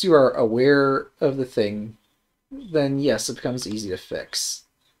 once you are aware of the thing, then yes, it becomes easy to fix.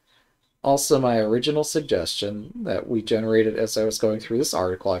 Also, my original suggestion that we generated as I was going through this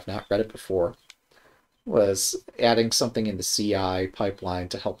article, I've not read it before, was adding something in the CI pipeline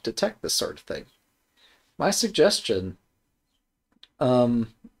to help detect this sort of thing. My suggestion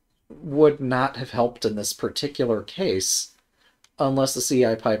would not have helped in this particular case unless the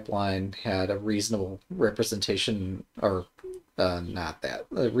CI pipeline had a reasonable representation, or not that,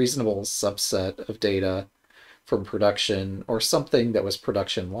 a reasonable subset of data from production, or something that was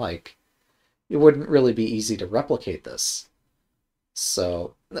production-like. It wouldn't really be easy to replicate this.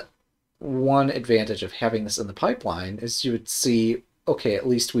 So one advantage of having this in the pipeline is you would see, okay, at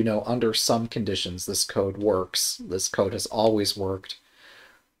least we know under some conditions this code works. This code has always worked.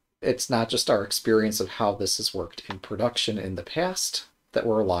 It's not just our experience of how this has worked in production in the past that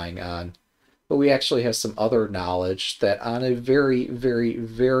we're relying on, but we actually have some other knowledge that on a very, very,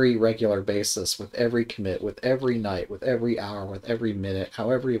 very regular basis, with every commit, with every night, with every hour, with every minute,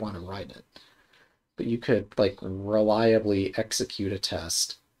 however you want to write it, but you could reliably execute a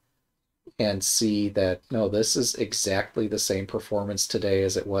test and see that, no, this is exactly the same performance today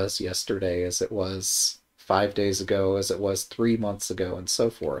as it was yesterday, as it was 5 days ago, as it was 3 months ago, and so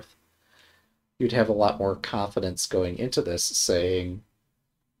forth. You'd have a lot more confidence going into this, saying,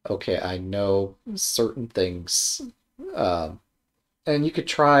 okay, I know certain things. And you could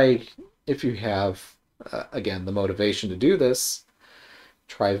try, if you have, again, the motivation to do this,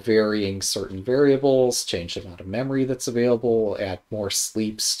 try varying certain variables, change the amount of memory that's available, add more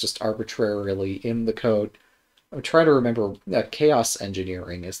sleeps just arbitrarily in the code. I'm trying to remember, chaos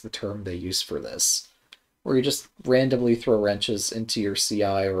engineering is the term they use for this, where you just randomly throw wrenches into your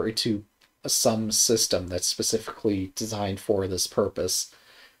CI or into some system that's specifically designed for this purpose,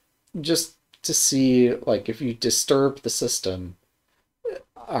 just to see, if you disturb the system,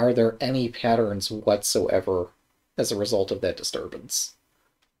 are there any patterns whatsoever as a result of that disturbance?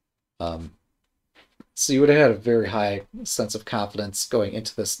 So you would have had a very high sense of confidence going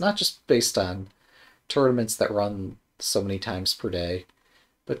into this, not just based on tournaments that run so many times per day,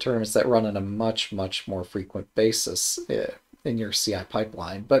 but tournaments that run on a much, much more frequent basis in your CI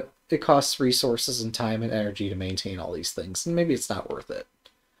pipeline. But it costs resources and time and energy to maintain all these things, and maybe it's not worth it,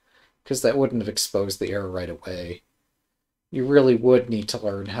 because that wouldn't have exposed the error right away. you really would need to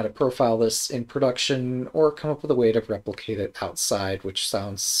learn how to profile this in production or come up with a way to replicate it outside, which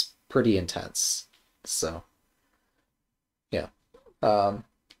sounds pretty intense. So, yeah. Um,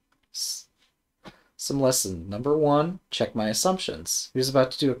 some lesson. Number one, check my assumptions. He was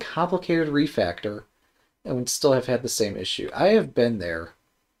about to do a complicated refactor and would still have had the same issue. I have been there,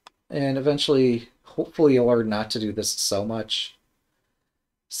 and eventually, hopefully you'll learn not to do this so much.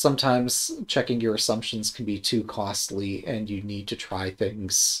 Sometimes checking your assumptions can be too costly and you need to try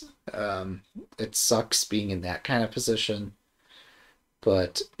things. It sucks being in that kind of position.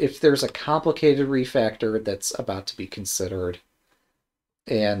 But if there's a complicated refactor that's about to be considered,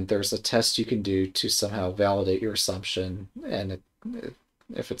 and there's a test you can do to somehow validate your assumption, and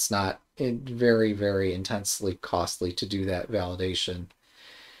if it's not very, very intensely costly to do that validation,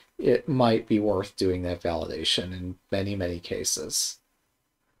 it might be worth doing that validation in many, many cases.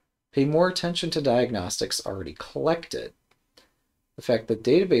 Pay more attention to diagnostics already collected. The fact that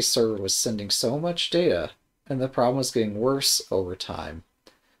the database server was sending so much data and the problem was getting worse over time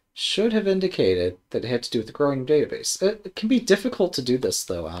should have indicated that it had to do with the growing database. It can be difficult to do this,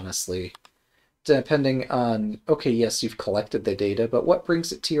 though, honestly, depending on, okay, yes, you've collected the data, but what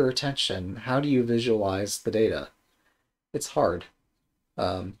brings it to your attention? How do you visualize the data? It's hard.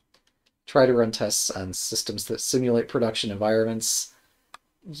 Try to run tests on systems that simulate production environments.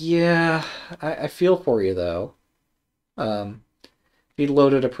 Yeah, I feel for you, though. He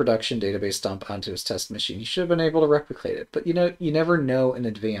loaded a production database dump onto his test machine. He should have been able to replicate it. But, you never know in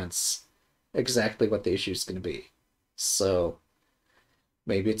advance exactly what the issue is going to be. So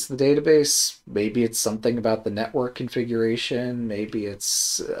maybe it's the database. Maybe it's something about the network configuration. Maybe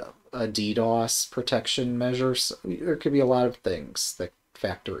it's a DDoS protection measure. So there could be a lot of things that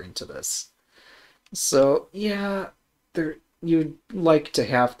factor into this. So, yeah, you'd like to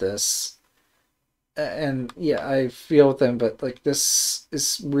have this. And yeah, I feel with them, but like this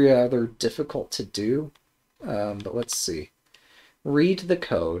is rather difficult to do. But let's see. Read the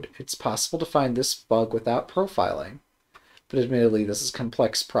code. It's possible to find this bug without profiling, but admittedly, this is a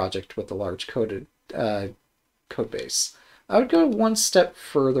complex project with a large code base. I would go one step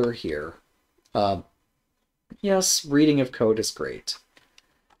further here. Yes, reading of code is great.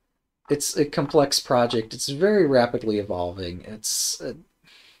 It's a complex project. It's very rapidly evolving. It's a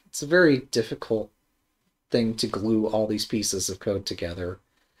very difficult thing to glue all these pieces of code together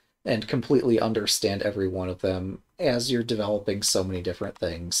and completely understand every one of them as you're developing so many different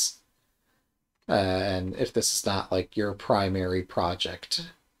things. And if this is not like your primary project,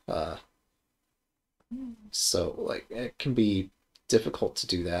 so like it can be difficult to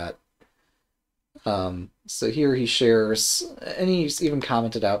do that. So here he shares, and he's even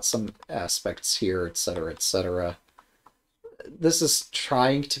commented out some aspects here, etc., etc. This is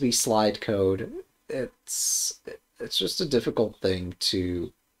trying to be slide code. It's just a difficult thing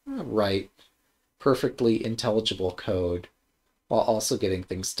to write perfectly intelligible code while also getting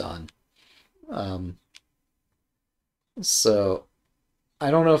things done. So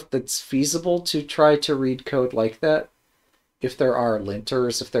I don't know if that's feasible to try to read code like that. If there are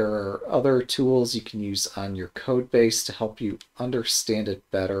linters, if there are other tools you can use on your code base to help you understand it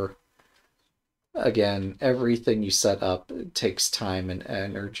better. Again, everything you set up takes time and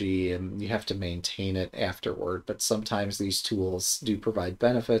energy, and you have to maintain it afterward, but sometimes these tools do provide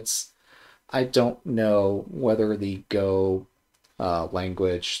benefits. I don't know whether the Go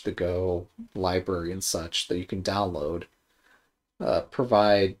language, the Go library and such that you can download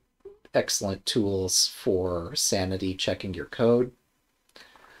provide excellent tools for sanity checking your code.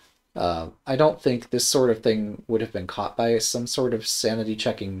 I don't think this sort of thing would have been caught by some sort of sanity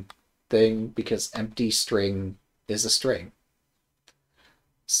checking thing because empty string is a string.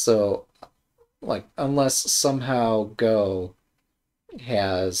 So, like, unless somehow Go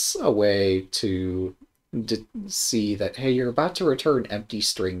has a way to see that, hey, you're about to return empty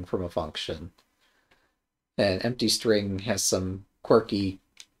string from a function, and empty string has some quirky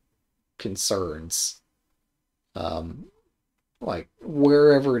concerns. Like,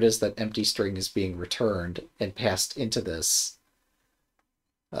 wherever it is that empty string is being returned and passed into this,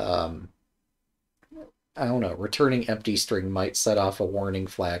 I don't know, returning empty string might set off a warning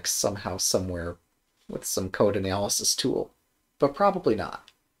flag somehow, somewhere with some code analysis tool, but probably not.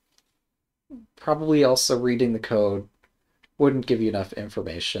 Probably also reading the code wouldn't give you enough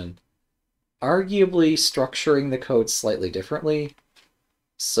information. Arguably structuring the code slightly differently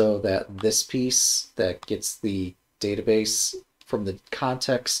so that this piece that gets the database from the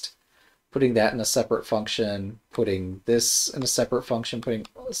context, putting that in a separate function, putting this in a separate function,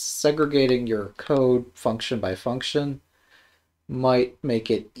 segregating your code function by function might make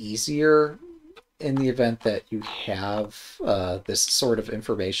it easier in the event that you have this sort of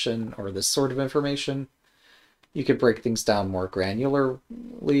information or this sort of information, you could break things down more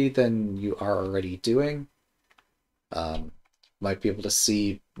granularly than you are already doing. Might be able to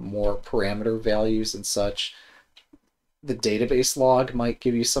see more parameter values and such. The database log might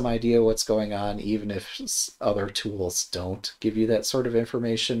give you some idea what's going on, even if other tools don't give you that sort of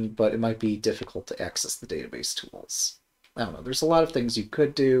information, but it might be difficult to access the database tools. I don't know, there's a lot of things you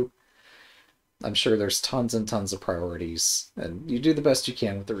could do. I'm sure there's tons and tons of priorities, and you do the best you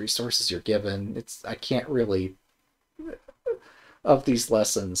can with the resources you're given. I can't really, of these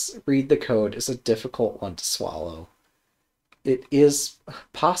lessons, read the code is a difficult one to swallow. It is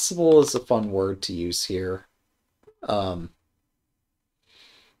possible is a fun word to use here. I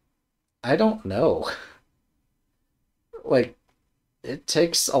don't know. Like, it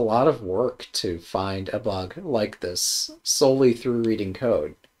takes a lot of work to find a bug like this solely through reading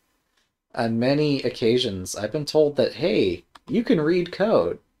code. On many occasions, I've been told that, hey, you can read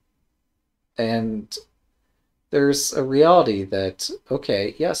code. And there's a reality that,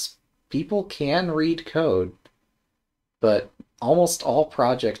 okay, yes, people can read code, but almost all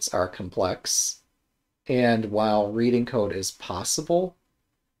projects are complex. And while reading code is possible,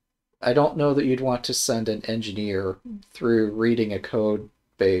 I don't know that you'd want to send an engineer through reading a code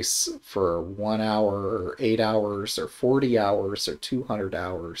base for 1 hour or 8 hours or 40 hours or 200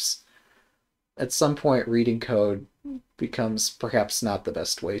 hours. At some point, reading code becomes perhaps not the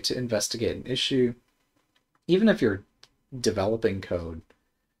best way to investigate an issue. Even if you're developing code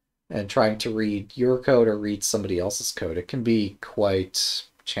and trying to read your code or read somebody else's code, it can be quite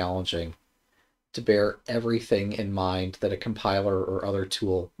challenging to bear everything in mind that a compiler or other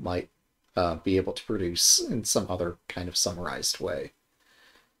tool might be able to produce in some other kind of summarized way.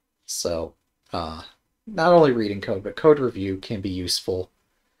 So not only reading code, but code review can be useful,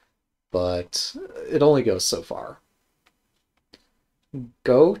 but it only goes so far.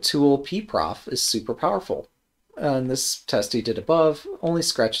 Go tool pprof is super powerful. And this test he did above only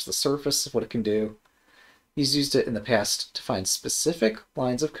scratches the surface of what it can do. He's used it in the past to find specific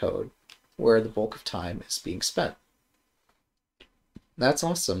lines of code where the bulk of time is being spent. That's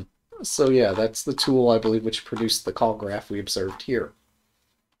awesome. So yeah, that's the tool, I believe, which produced the call graph we observed here.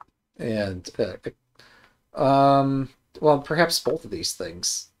 And, well, perhaps both of these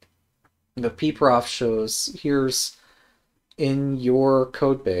things. The pprof shows here's in your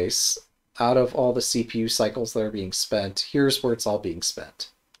code base, out of all the CPU cycles that are being spent, here's where it's all being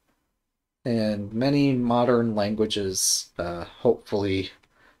spent. And many modern languages, hopefully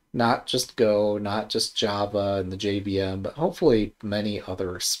not just Go, not just Java and the JVM, but hopefully many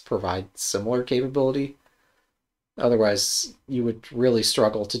others provide similar capability. Otherwise, you would really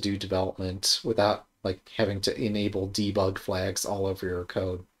struggle to do development without like having to enable debug flags all over your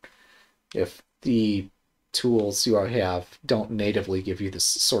code. If the tools you have don't natively give you this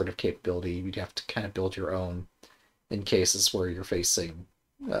sort of capability, you'd have to kind of build your own in cases where you're facing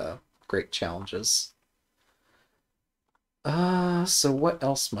great challenges. So what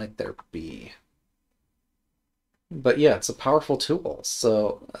else might there be? But yeah, it's a powerful tool.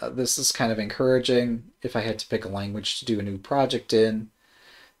 So this is kind of encouraging if I had to pick a language to do a new project in,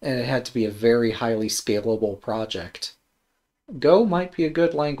 and it had to be a very highly scalable project. Go might be a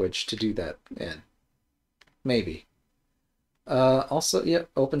good language to do that in. Maybe. Also, yeah,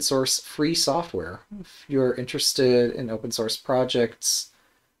 open source free software. If you're interested in open source projects,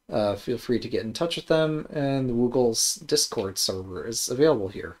 feel free to get in touch with them, and Woogle's Discord server is available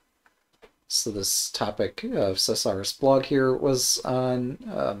here. So this topic of Cesar's blog here was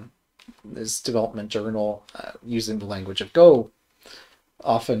on his development journal using the language of Go,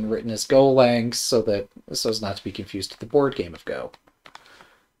 often written as Golang, so as not to be confused with the board game of Go.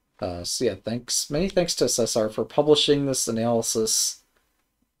 So yeah, many thanks to Cesar for publishing this analysis.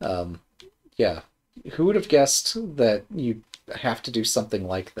 Yeah, who would have guessed that you have to do something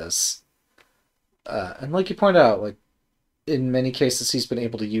like this? And like you point out, like in many cases he's been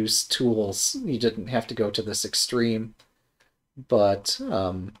able to use tools. You didn't have to go to this extreme. But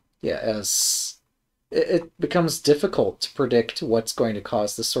yeah, as it becomes difficult to predict what's going to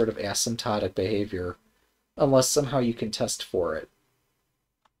cause this sort of asymptotic behavior unless somehow you can test for it.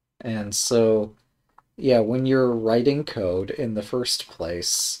 And so, yeah, when you're writing code in the first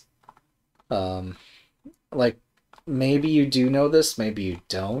place, like maybe you do know this, maybe you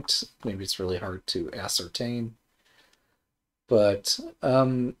don't. Maybe it's really hard to ascertain. But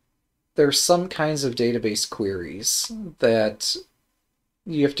there's some kinds of database queries that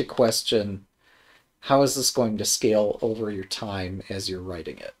you have to question, how is this going to scale over your time as you're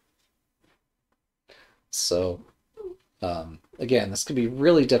writing it? So Again, this can be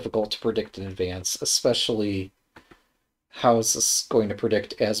really difficult to predict in advance, especially how is this going to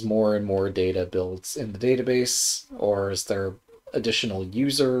predict as more and more data builds in the database, or is there additional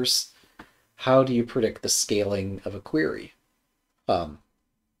users? How do you predict the scaling of a query?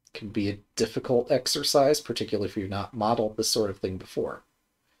 Can be a difficult exercise, particularly if you've not modeled this sort of thing before.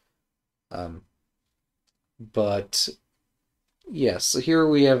 But yes, so here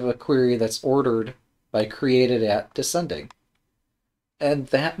we have a query that's ordered by created at descending. And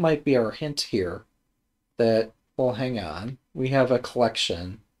that might be our hint here that, well, hang on, we have a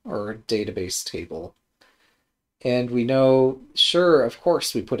collection or a database table. And we know, sure, of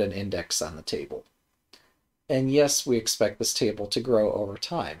course, we put an index on the table. And yes, we expect this table to grow over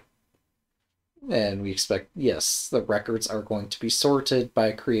time. And we expect, yes, the records are going to be sorted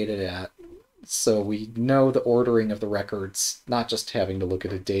by created at. So we know the ordering of the records, not just having to look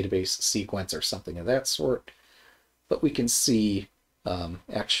at a database sequence or something of that sort, but we can see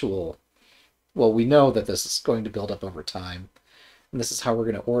actual, well, we know that this is going to build up over time. And this is how we're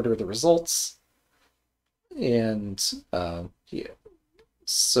going to order the results. And yeah,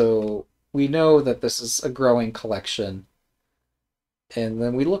 so we know that this is a growing collection. And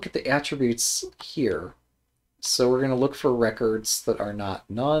then we look at the attributes here. So we're going to look for records that are not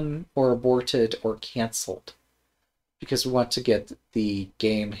none or aborted or canceled, because we want to get the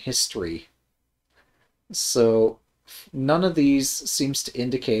game history. So none of these seems to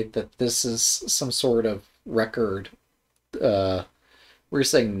indicate that this is some sort of record. We're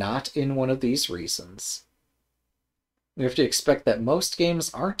saying not in one of these reasons. We have to expect that most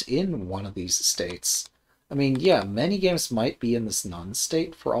games aren't in one of these states. I mean, yeah, many games might be in this none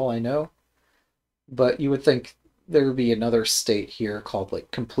state for all I know, but you would think there would be another state here called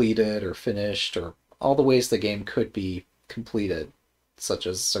like completed or finished, or all the ways the game could be completed, such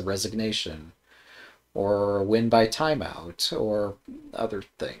as a resignation or a win by timeout or other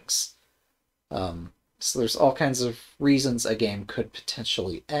things. So there's all kinds of reasons a game could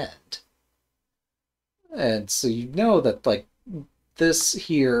potentially end. And so you know that like this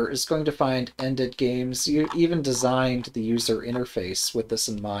here is going to find ended games. You even designed the user interface with this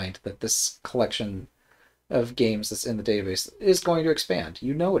in mind, that this collection of games that's in the database is going to expand.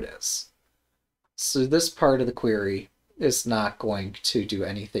 You know it is. So this part of the query is not going to do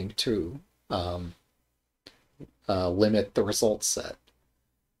anything to limit the result set.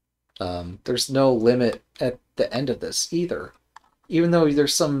 There's no limit at the end of this either. Even though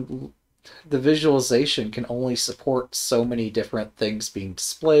there's some, the visualization can only support so many different things being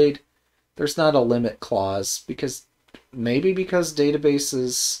displayed, there's not a limit clause, because maybe because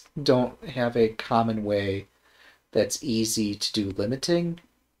databases don't have a common way that's easy to do limiting.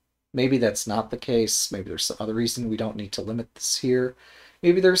 Maybe that's not the case. Maybe there's some other reason we don't need to limit this here.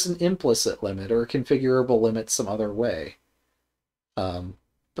 Maybe there's an implicit limit or a configurable limit some other way.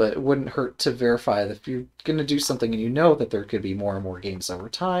 But it wouldn't hurt to verify that if you're going to do something and you know that there could be more and more games over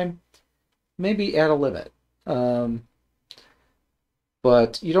time, maybe add a limit.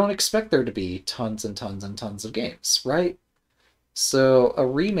 But you don't expect there to be tons and tons and tons of games, right? So a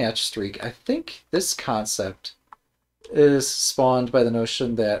rematch streak, I think this concept is spawned by the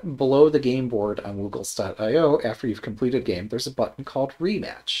notion that below the game board on woogles.io, after you've completed a game, there's a button called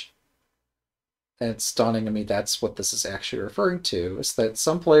rematch. And it's dawning on me that's what this is actually referring to, is that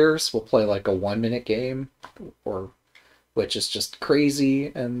some players will play like a 1-minute game, or which is just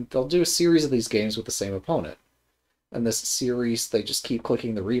crazy, and they'll do a series of these games with the same opponent. And this series, they just keep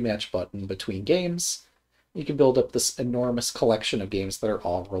clicking the rematch button between games. You can build up this enormous collection of games that are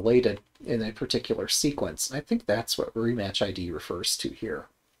all related in a particular sequence. And I think that's what rematch ID refers to here.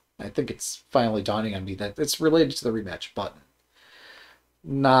 I think it's finally dawning on me that it's related to the rematch button.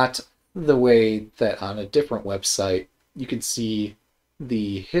 Not the way that on a different website you can see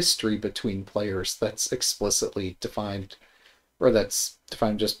the history between players that's explicitly defined, or that's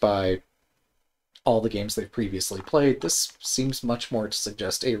defined just by all the games they've previously played. This seems much more to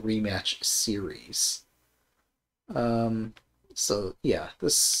suggest a rematch series. So yeah,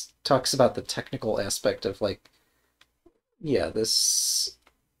 this talks about the technical aspect of like, yeah, this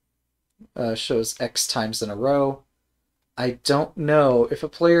shows X times in a row. I don't know if a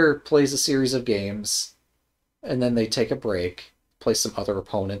player plays a series of games and then they take a break, play some other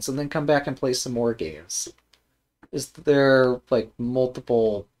opponents, and then come back and play some more games. Is there like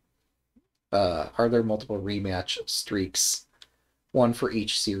multiple, are there multiple rematch streaks, one for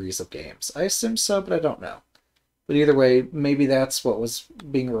each series of games? I assume so, but I don't know. But either way, maybe that's what was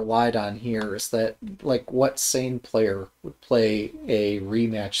being relied on here, is that, like, what sane player would play a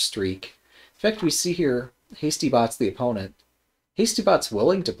rematch streak? In fact, we see here, Hastybot's the opponent. Hastybot's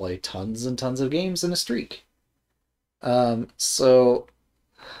willing to play tons and tons of games in a streak. So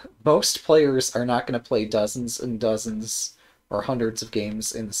most players are not going to play dozens and dozens or hundreds of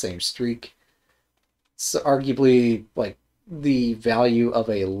games in the same streak. So arguably, like the value of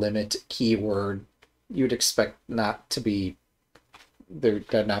a limit keyword, you'd expect not to be there.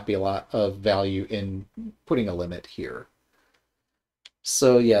 Could not be a lot of value in putting a limit here.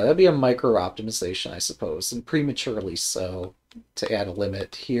 So yeah, that'd be a micro optimization, I suppose, and prematurely so to add a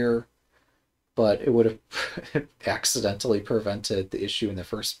limit here, but it would have accidentally prevented the issue in the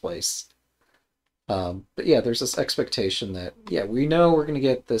first place. But yeah, there's this expectation that, yeah, we know we're going to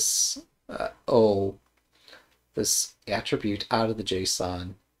get this O, this attribute out of the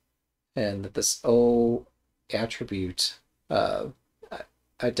JSON, and that this O attribute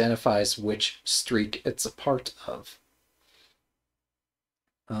identifies which streak it's a part of.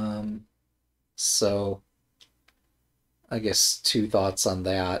 So I guess two thoughts on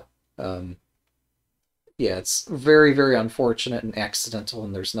that. Yeah, it's very, very unfortunate and accidental,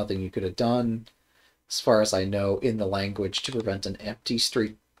 and there's nothing you could have done, as far as I know, in the language to prevent an empty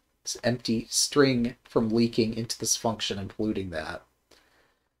string from leaking into this function and polluting that.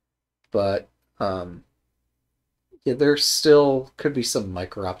 But yeah, there still could be some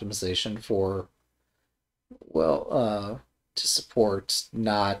micro optimization for, well, to support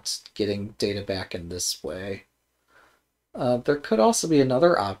not getting data back in this way. There could also be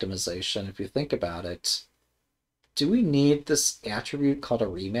another optimization if you think about it. Do we need this attribute called a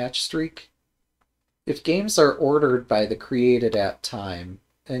rematch streak? If games are ordered by the created at time,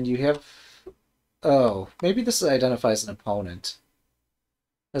 and you have... Oh, maybe this identifies an opponent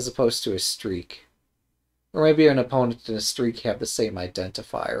as opposed to a streak. Or maybe an opponent and a streak have the same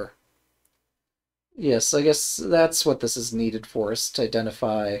identifier. Yes, I guess that's what this is needed for, is to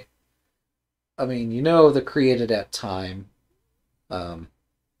identify... I mean, you know the created at time.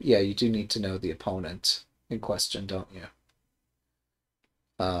 Yeah, you do need to know the opponent in question, don't you?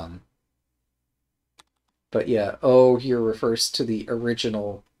 But yeah, O here refers to the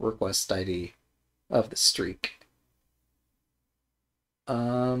original request ID of the streak.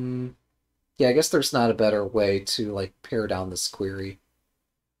 Yeah, I guess there's not a better way to like pare down this query.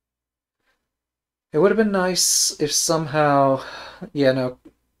 It would have been nice if somehow, yeah, no,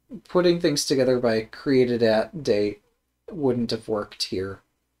 putting things together by created at date wouldn't have worked here.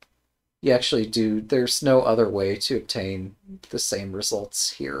 You actually do, there's no other way to obtain the same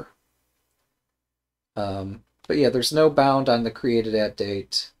results here. But yeah, there's no bound on the created at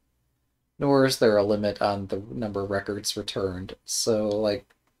date, nor is there a limit on the number of records returned. So, like,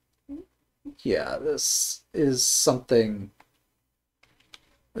 yeah, this is something.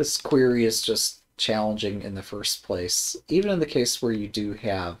 This query is just challenging in the first place, even in the case where you do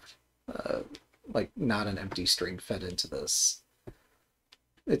have, like, not an empty string fed into this.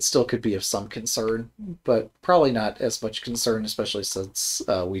 It still could be of some concern, but probably not as much concern, especially since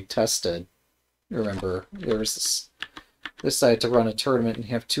we tested. Remember, there was this decided to run a tournament and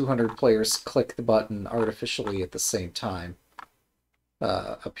have 200 players click the button artificially at the same time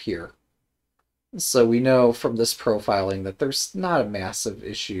up here. So we know from this profiling that there's not a massive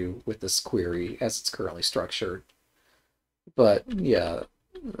issue with this query as it's currently structured. But yeah,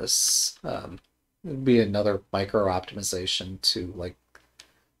 this would be another micro optimization to like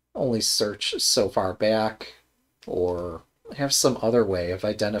only search so far back or have some other way of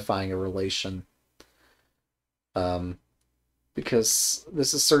identifying a relation. Because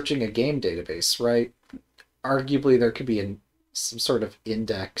this is searching a game database, right? Arguably, there could be some sort of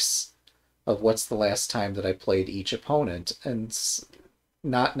index of what's the last time that I played each opponent, and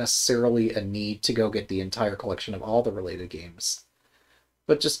not necessarily a need to go get the entire collection of all the related games,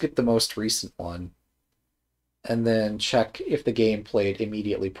 but just get the most recent one, and then check if the game played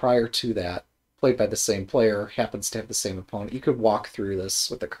immediately prior to that, played by the same player, happens to have the same opponent. You could walk through this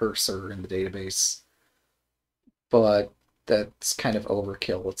with a cursor in the database, but that's kind of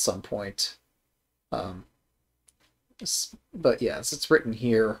overkill at some point. But yeah, as it's written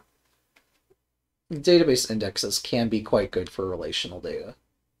here, database indexes can be quite good for relational data.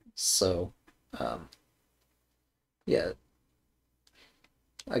 So, yeah,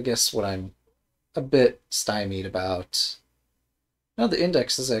 I guess what I'm a bit stymied about... No, the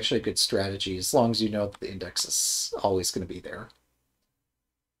index is actually a good strategy, as long as you know that the index is always going to be there.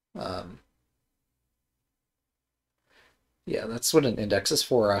 Yeah, that's what an index is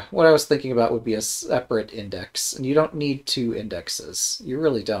for. What I was thinking about would be a separate index, and you don't need two indexes. You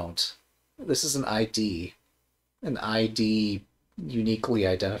really don't. This is an ID. An ID uniquely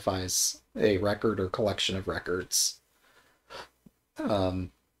identifies a record or collection of records. The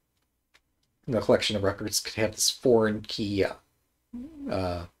collection of records could have this foreign key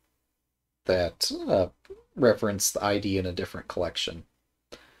that reference the ID in a different collection.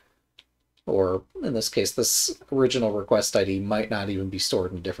 Or in this case, this original request ID might not even be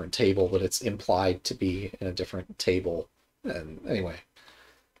stored in a different table, but it's implied to be in a different table. And anyway,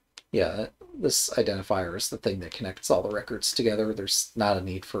 yeah, this identifier is the thing that connects all the records together. There's not a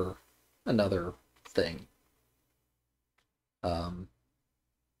need for another thing. Yeah,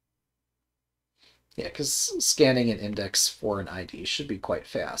 because scanning an index for an ID should be quite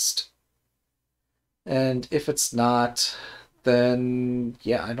fast. And if it's not, then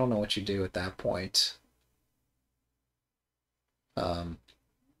yeah, I don't know what you do at that point. I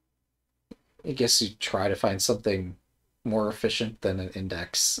guess you try to find something more efficient than an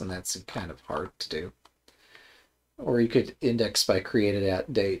index, and that's kind of hard to do. Or you could index by created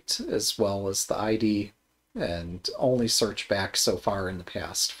at date as well as the ID, and only search back so far in the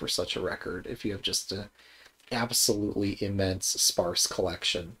past for such a record. If you have just an absolutely immense sparse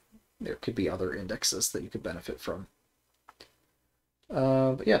collection, there could be other indexes that you could benefit from.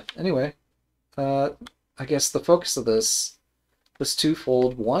 But yeah, anyway, I guess the focus of this was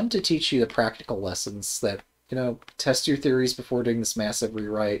twofold. One, to teach you the practical lessons that, test your theories before doing this massive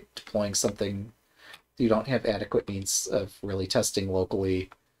rewrite, deploying something you don't have adequate means of really testing locally.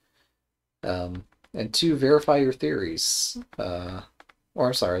 And two, verify your theories. Or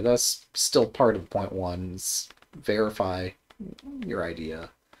I'm sorry, that's still part of point one, is verify your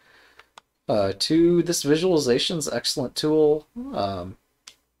idea. Two, this visualization's an excellent tool.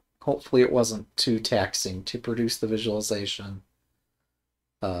 Hopefully it wasn't too taxing to produce the visualization.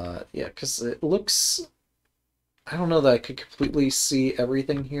 Yeah, because it looks... I don't know that I could completely see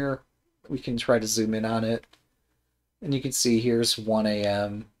everything here. We can try to zoom in on it. And you can see here's 1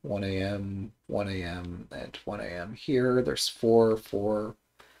 a.m., 1 a.m., 1 a.m., and 1 a.m. Here, there's 4, 4,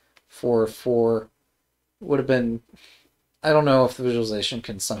 4, 4. Would have been... I don't know if the visualization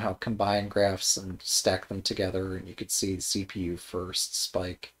can somehow combine graphs and stack them together, and you could see the CPU first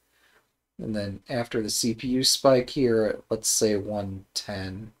spike. And then after the CPU spike here, let's say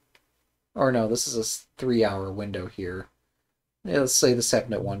 110. Or no, this is a 3-hour window here. Yeah, let's say this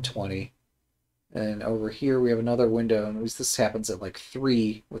happened at 120. And over here we have another window, and this happens at like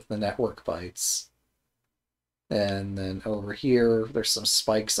 3 with the network bytes. And then over here, there's some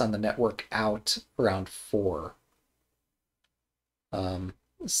spikes on the network out around 4.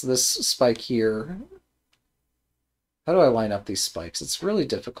 So this spike here, how do I line up these spikes? It's really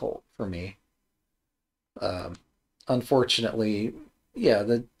difficult for me. Unfortunately, yeah,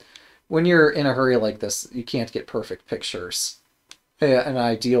 when you're in a hurry like this, you can't get perfect pictures. Yeah, in an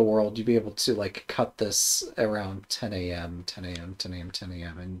ideal world, you'd be able to like cut this around 10 a.m., 10 a.m., 10 a.m., 10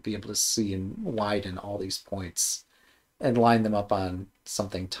 a.m., and be able to see and widen all these points and line them up on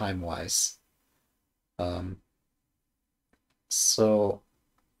something time-wise. So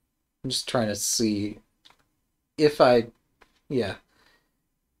I'm just trying to see if yeah,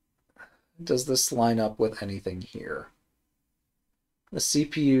 does this line up with anything here? The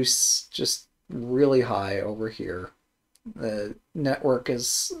CPU's just really high over here. The network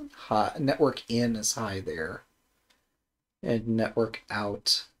is high, network in is high there. And network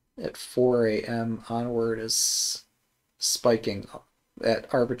out at 4 a.m. onward is spiking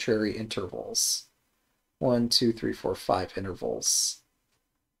at arbitrary intervals. 1, 2, 3, 4, 5 intervals.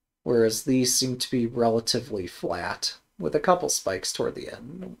 Whereas these seem to be relatively flat, with a couple spikes toward the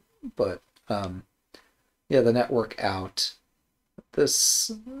end. But, yeah, the network out,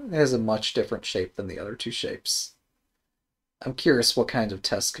 this has a much different shape than the other two shapes. I'm curious what kind of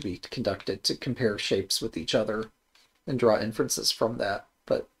tests could be conducted to compare shapes with each other and draw inferences from that.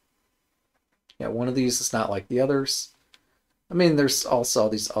 But, yeah, one of these is not like the others. I mean, there's also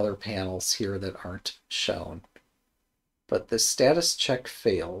these other panels here that aren't shown. But the status check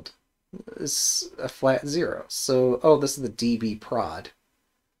failed is a flat 0. So, oh, this is the DB prod.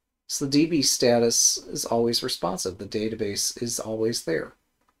 So the DB status is always responsive. The database is always there.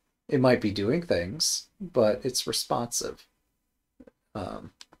 It might be doing things, but it's responsive.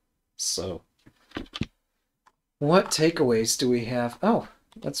 So what takeaways do we have? Oh,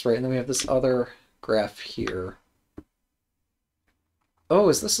 that's right. And then we have this other graph here. Oh,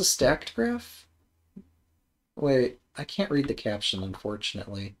 is this a stacked graph? Wait, I can't read the caption,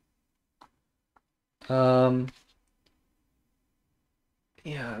 unfortunately. Yeah,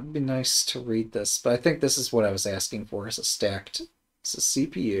 it'd be nice to read this, but I think this is what I was asking for, is a stacked. It's a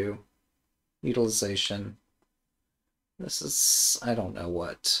CPU utilization. This is, I don't know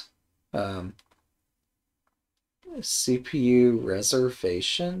what. CPU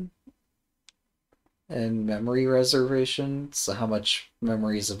reservation and memory reservation. So how much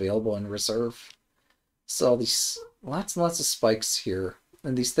memory is available in reserve. So all these, lots and lots of spikes here,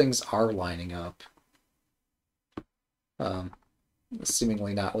 and these things are lining up.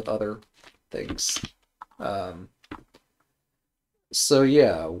 seemingly not with other things. Um, so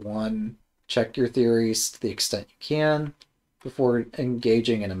yeah, one, check your theories to the extent you can before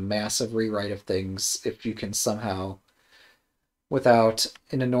engaging in a massive rewrite of things. If you can somehow, without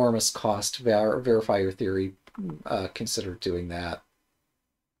an enormous cost, verify your theory, consider doing that.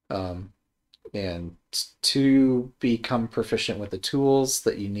 Um, and to become proficient with the tools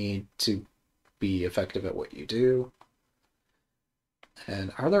that you need to be effective at what you do.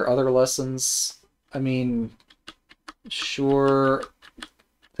 And are there other lessons? I mean, sure,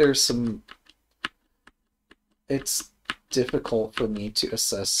 there's some. It's difficult for me to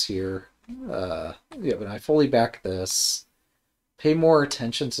assess here. Yeah, but I fully back this. Pay more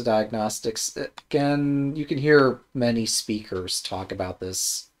attention to diagnostics. Again, you can hear many speakers talk about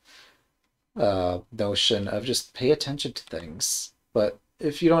this notion of just pay attention to things. But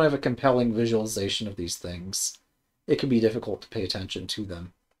if you don't have a compelling visualization of these things, it can be difficult to pay attention to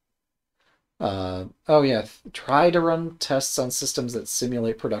them. Oh yeah, try to run tests on systems that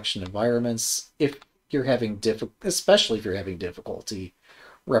simulate production environments if you're having especially if you're having difficulty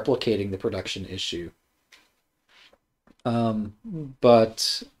replicating the production issue. Um,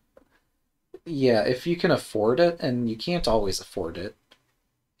 but yeah, if you can afford it, and you can't always afford it,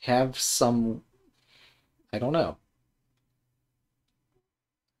 have some, I don't know,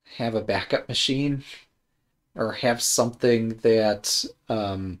 have a backup machine or have something that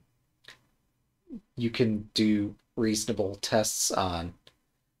you can do reasonable tests on.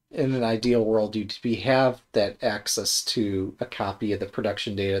 In an ideal world, you'd have that access to a copy of the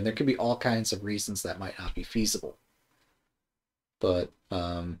production data, and there could be all kinds of reasons that might not be feasible. But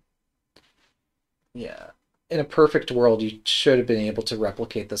yeah, in a perfect world, you should have been able to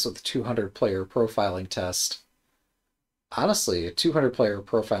replicate this with a 200-player profiling test. Honestly, a 200-player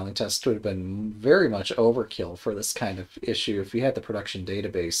profiling test would have been very much overkill for this kind of issue if you had the production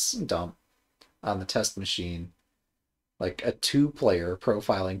database dump on the test machine. Like a 2-player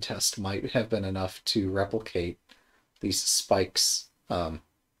profiling test might have been enough to replicate these spikes.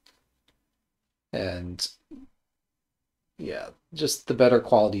 And yeah, just the better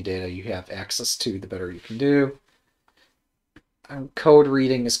quality data you have access to, the better you can do. Code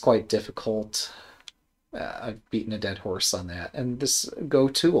reading is quite difficult. I've beaten a dead horse on that. And this Go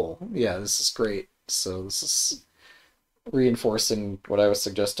tool, yeah, this is great. So this is reinforcing what I was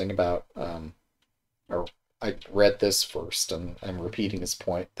suggesting about, or I read this first, and I'm repeating his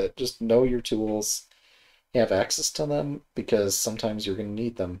point that just know your tools, have access to them, because sometimes you're going to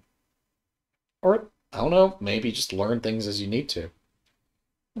need them. Or, I don't know, maybe just learn things as you need to.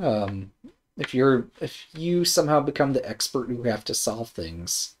 Um, if you somehow become the expert who have to solve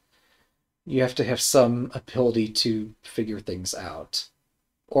things, you have to have some ability to figure things out,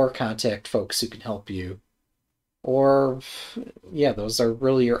 or contact folks who can help you. Or, yeah, those are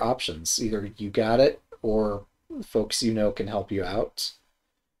really your options. Either you got it, or folks you know can help you out.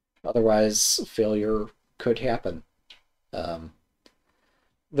 Otherwise, failure could happen. Um,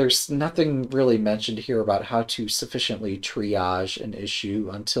 there's nothing really mentioned here about how to sufficiently triage an issue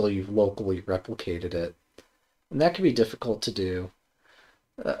until you've locally replicated it. And that can be difficult to do,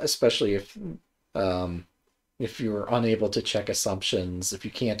 especially if you're unable to check assumptions, if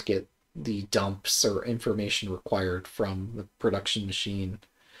you can't get the dumps or information required from the production machine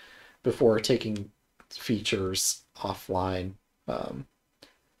before taking features offline.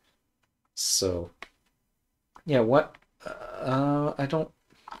 So, yeah, I don't,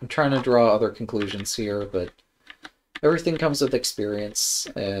 I'm trying to draw other conclusions here, but everything comes with experience,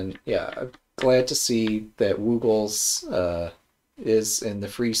 and yeah, I'm glad to see that Woogles is in the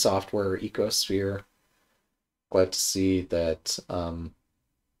free software ecosphere. Glad to see that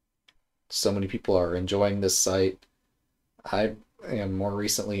so many people are enjoying this site. I am more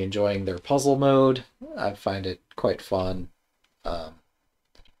recently enjoying their puzzle mode. I find it quite fun. Um,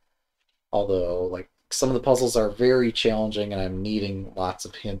 Although, like, some of the puzzles are very challenging and I'm needing lots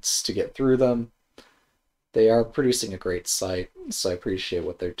of hints to get through them. They are producing a great site, so I appreciate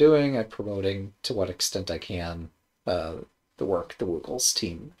what they're doing. I'm promoting to what extent I can the work the Woogles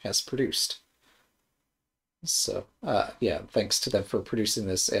team has produced. So, yeah, thanks to them for producing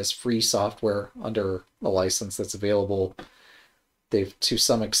this as free software under a license that's available. They've, to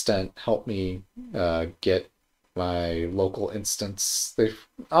some extent, helped me get my local instance. They've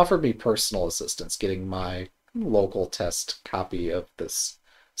offered me personal assistance getting my local test copy of this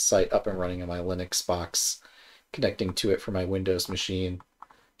site up and running on my Linux box, connecting to it for my Windows machine,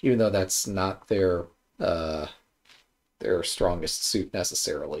 even though that's not their strongest suit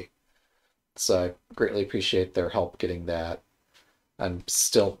necessarily. So I greatly appreciate their help getting that. I'm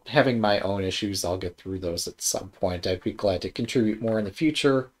still having my own issues. I'll get through those at some point. I'd be glad to contribute more in the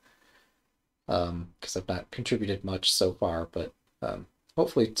future, because I've not contributed much so far, but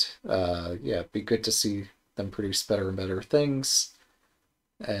hopefully, yeah, it'd be good to see them produce better and better things,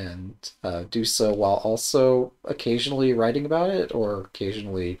 and do so while also occasionally writing about it, or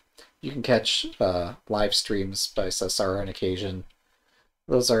occasionally you can catch live streams by Cesar on occasion.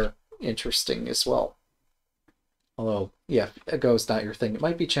 Those are interesting as well. Although, yeah, if Go is not your thing, it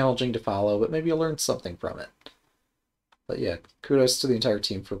might be challenging to follow, but maybe you'll learn something from it. But yeah, kudos to the entire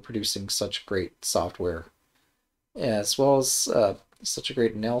team for producing such great software, as well as such a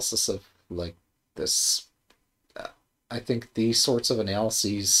great analysis of like this. I think these sorts of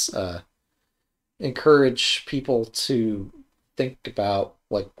analyses encourage people to think about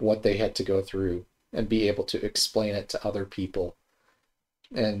like what they had to go through and be able to explain it to other people,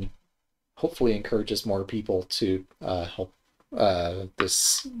 and hopefully encourages more people to help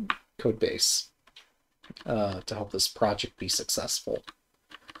this code base, to help this project be successful.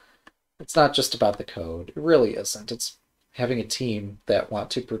 It's not just about the code. It really isn't. It's having a team that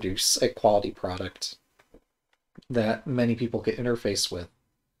want to produce a quality product that many people can interface with.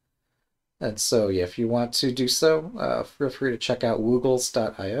 And so, yeah, if you want to do so, feel free to check out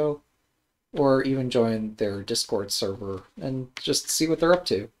woogles.io, or even join their Discord server and just see what they're up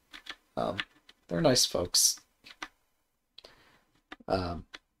to. They're nice folks. Yeah,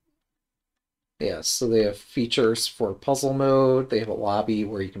 so they have features for puzzle mode. They have a lobby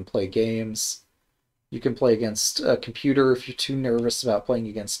where you can play games. You can play against a computer if you're too nervous about playing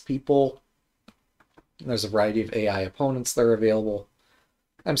against people. There's a variety of AI opponents that are available.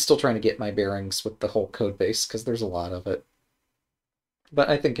 I'm still trying to get my bearings with the whole code base because there's a lot of it. But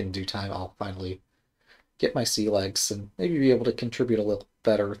I think in due time I'll finally get my sea legs and maybe be able to contribute a little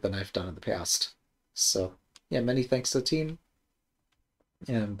better than I've done in the past. So, yeah, many thanks to the team,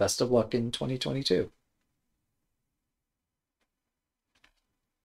 and best of luck in 2022.